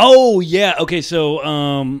 Oh yeah. Okay,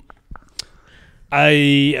 so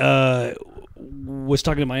I was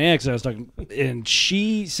talking to my ex. And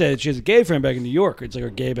she said she has a gay friend back in New York. It's like her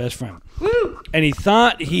gay best friend. Woo! And he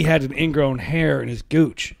thought he had an ingrown hair in his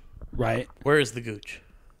gooch. Right? Where is the gooch?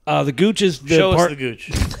 The gooch is the Show part. us the gooch.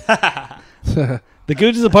 The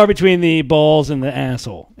gooch is the part between the balls and the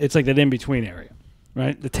asshole. It's like that in between area,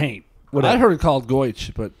 right? The taint. Whatever. I heard it called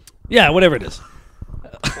goich, but Yeah, whatever it is.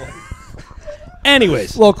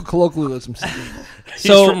 Anyways, local colloquialisms. He's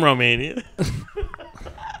from Romania.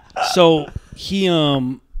 so he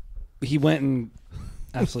he went and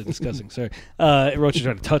absolutely disgusting. Sorry, Rocha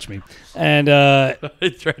tried to touch me, and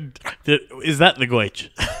Is that the goich?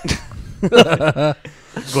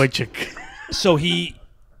 Goichik. so he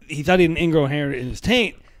thought he had an ingrown hair in his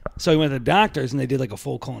taint. So he went to the doctors and they did like a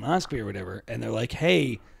full colonoscopy or whatever, and they're like,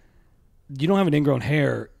 "Hey, you don't have an ingrown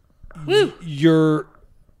hair. Your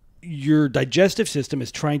digestive system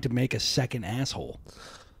is trying to make a second asshole,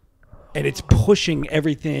 and it's pushing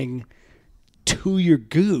everything to your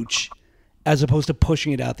gooch as opposed to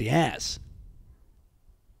pushing it out the ass."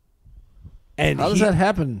 And How does that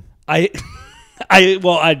happen? I don't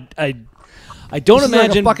This is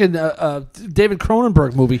imagine. like a fucking David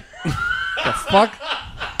Cronenberg movie. The fuck?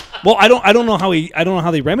 Well, I don't know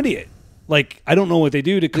how they remedy it. Like, I don't know what they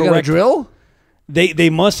do to You got a correct. drill? They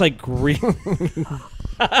must like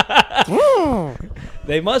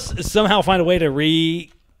they must somehow find a way to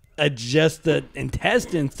readjust the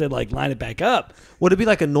intestines to like line it back up. Would it be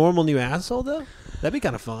like a normal new asshole though? That'd be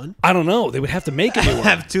kind of fun. I don't know. They would have to make a new one.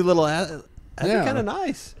 Have two little. That'd Yeah. be kind of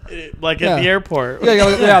nice. Like Yeah. at the airport.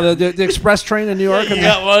 Yeah, the express train in New York. You And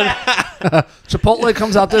got one. Chipotle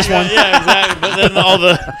comes out this one. Yeah, exactly. But then all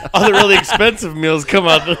the really expensive meals come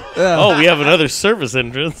out. Oh, we have another service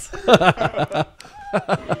entrance.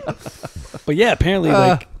 But yeah, apparently,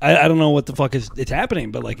 like I don't know what the fuck it's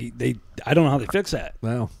happening, but like I don't know how they fix that.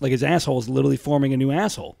 Wow. Like his asshole is literally forming a new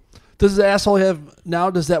asshole. Does the asshole have now?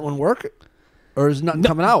 Does that one work, or is nothing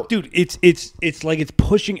coming out? Dude, it's like it's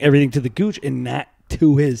pushing everything to the gooch and not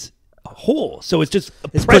to his hole. So it's just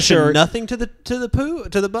It's pressure. pushing nothing to the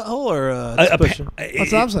butthole, or it's pushing.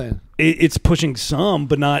 That's what I'm saying. It's pushing some,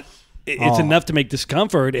 but not. It's Oh. enough to make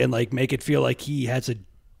discomfort and like make it feel like he has a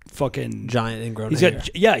fucking Giant ingrown He's hair.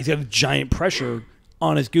 he's got a giant pressure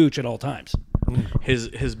on his gooch at all times. His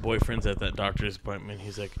boyfriend's at that doctor's appointment.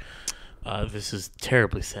 He's like, "This is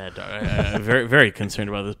terribly sad. I'm very very concerned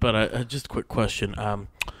about this. But just a quick question.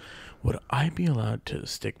 Would I be allowed to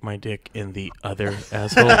stick my dick in the other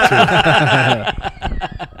asshole too?"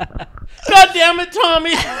 God damn it,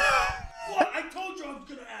 Tommy! I told you I was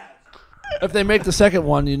gonna ask. If they make the second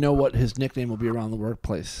one, you know what his nickname will be around the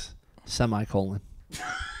workplace. Semicolon.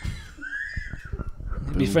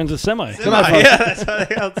 Be friends with Semi. Yeah, that's how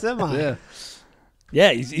they call it semi. Yeah.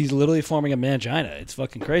 Yeah, he's literally forming a mangina. It's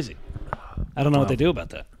fucking crazy. I don't know what they do about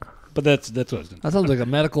that, but that's what I was doing. That sounds like a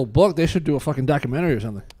medical book. They should do a fucking documentary or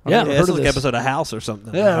something. I've Yeah. never Yeah, heard it's of like this. episode of House or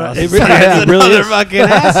something. Yeah, right. It really, That's it really another is. fucking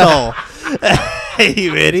asshole.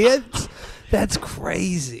 You idiots! That's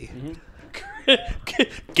crazy.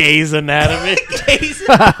 Gaze anatomy.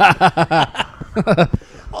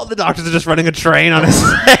 All the doctors are just running a train on his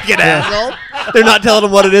second asshole. They're not telling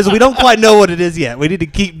him what it is. We don't quite know what it is yet. We need to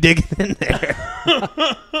keep digging in there.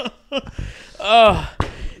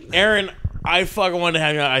 Aaron, I fucking want to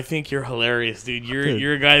have you on. I think you're hilarious, dude.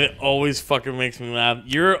 You're a guy that always fucking makes me laugh.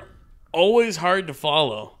 You're always hard to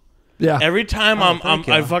follow. Yeah. Every time thank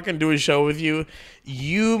you. I fucking do a show with you,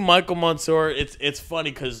 Michael Mansour, it's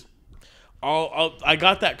funny because I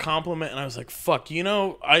got that compliment and I was like, fuck,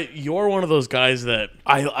 you're one of those guys that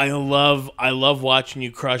I love watching you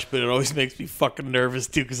crush, but it always makes me fucking nervous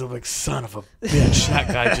too because I'm like, son of a bitch, that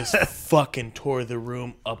guy just fucking tore the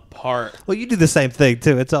room apart. Well, you do the same thing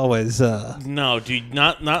too. It's always No, dude,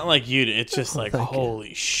 not like you. It's just like,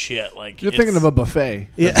 holy shit. Like You're thinking of a buffet.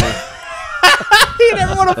 yeah. You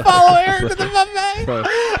never want to follow Aaron to the buffet.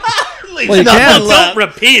 Well, you can. Don't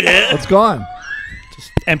repeat it. It's gone.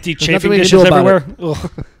 Empty nothing chafing we can dishes do about everywhere.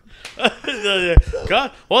 Ugh.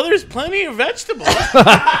 God, well, there's plenty of vegetables. Hey,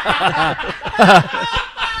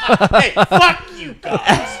 fuck you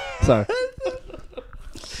guys. Sorry.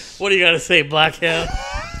 What do you got to say, Blackhand?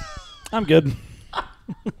 I'm good.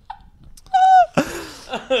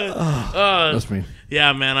 That's me.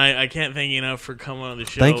 Yeah, man, I can't thank you enough for coming on the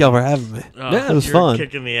show. Thank y'all for having me. Yeah, it was you're fun.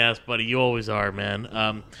 Kicking the ass, buddy. You always are,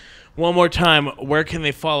 man. One more time, where can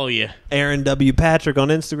they follow you? Aaron W. Patrick on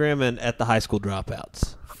Instagram and at the High School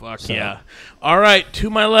Dropouts. Fuck yeah. All right, to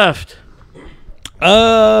my left.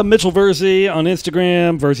 Mitchell Verzi on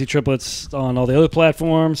Instagram, Verzi Triplets on all the other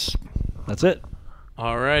platforms. That's it.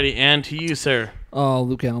 All righty, and to you, sir. Oh,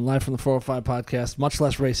 Luke Allen, live from the 405 podcast. Much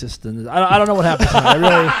less racist than this. I don't know what happened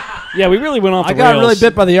tonight. Yeah, we really went off the I got rails. really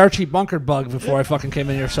bit by the Archie Bunker bug before I fucking came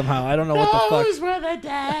in here somehow. I don't know what the fuck. Those were the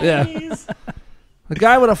days. Yeah. The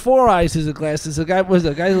guy with a 4 eyes is a glasses. The guy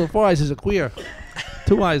with 4 eyes is a queer.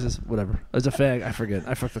 2 eyes is whatever. Is a fag. I forget.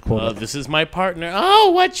 I fucked the quote up. This is my partner.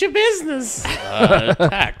 Oh, what's your business?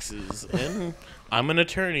 Taxes. And I'm an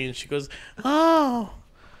attorney. And she goes, oh.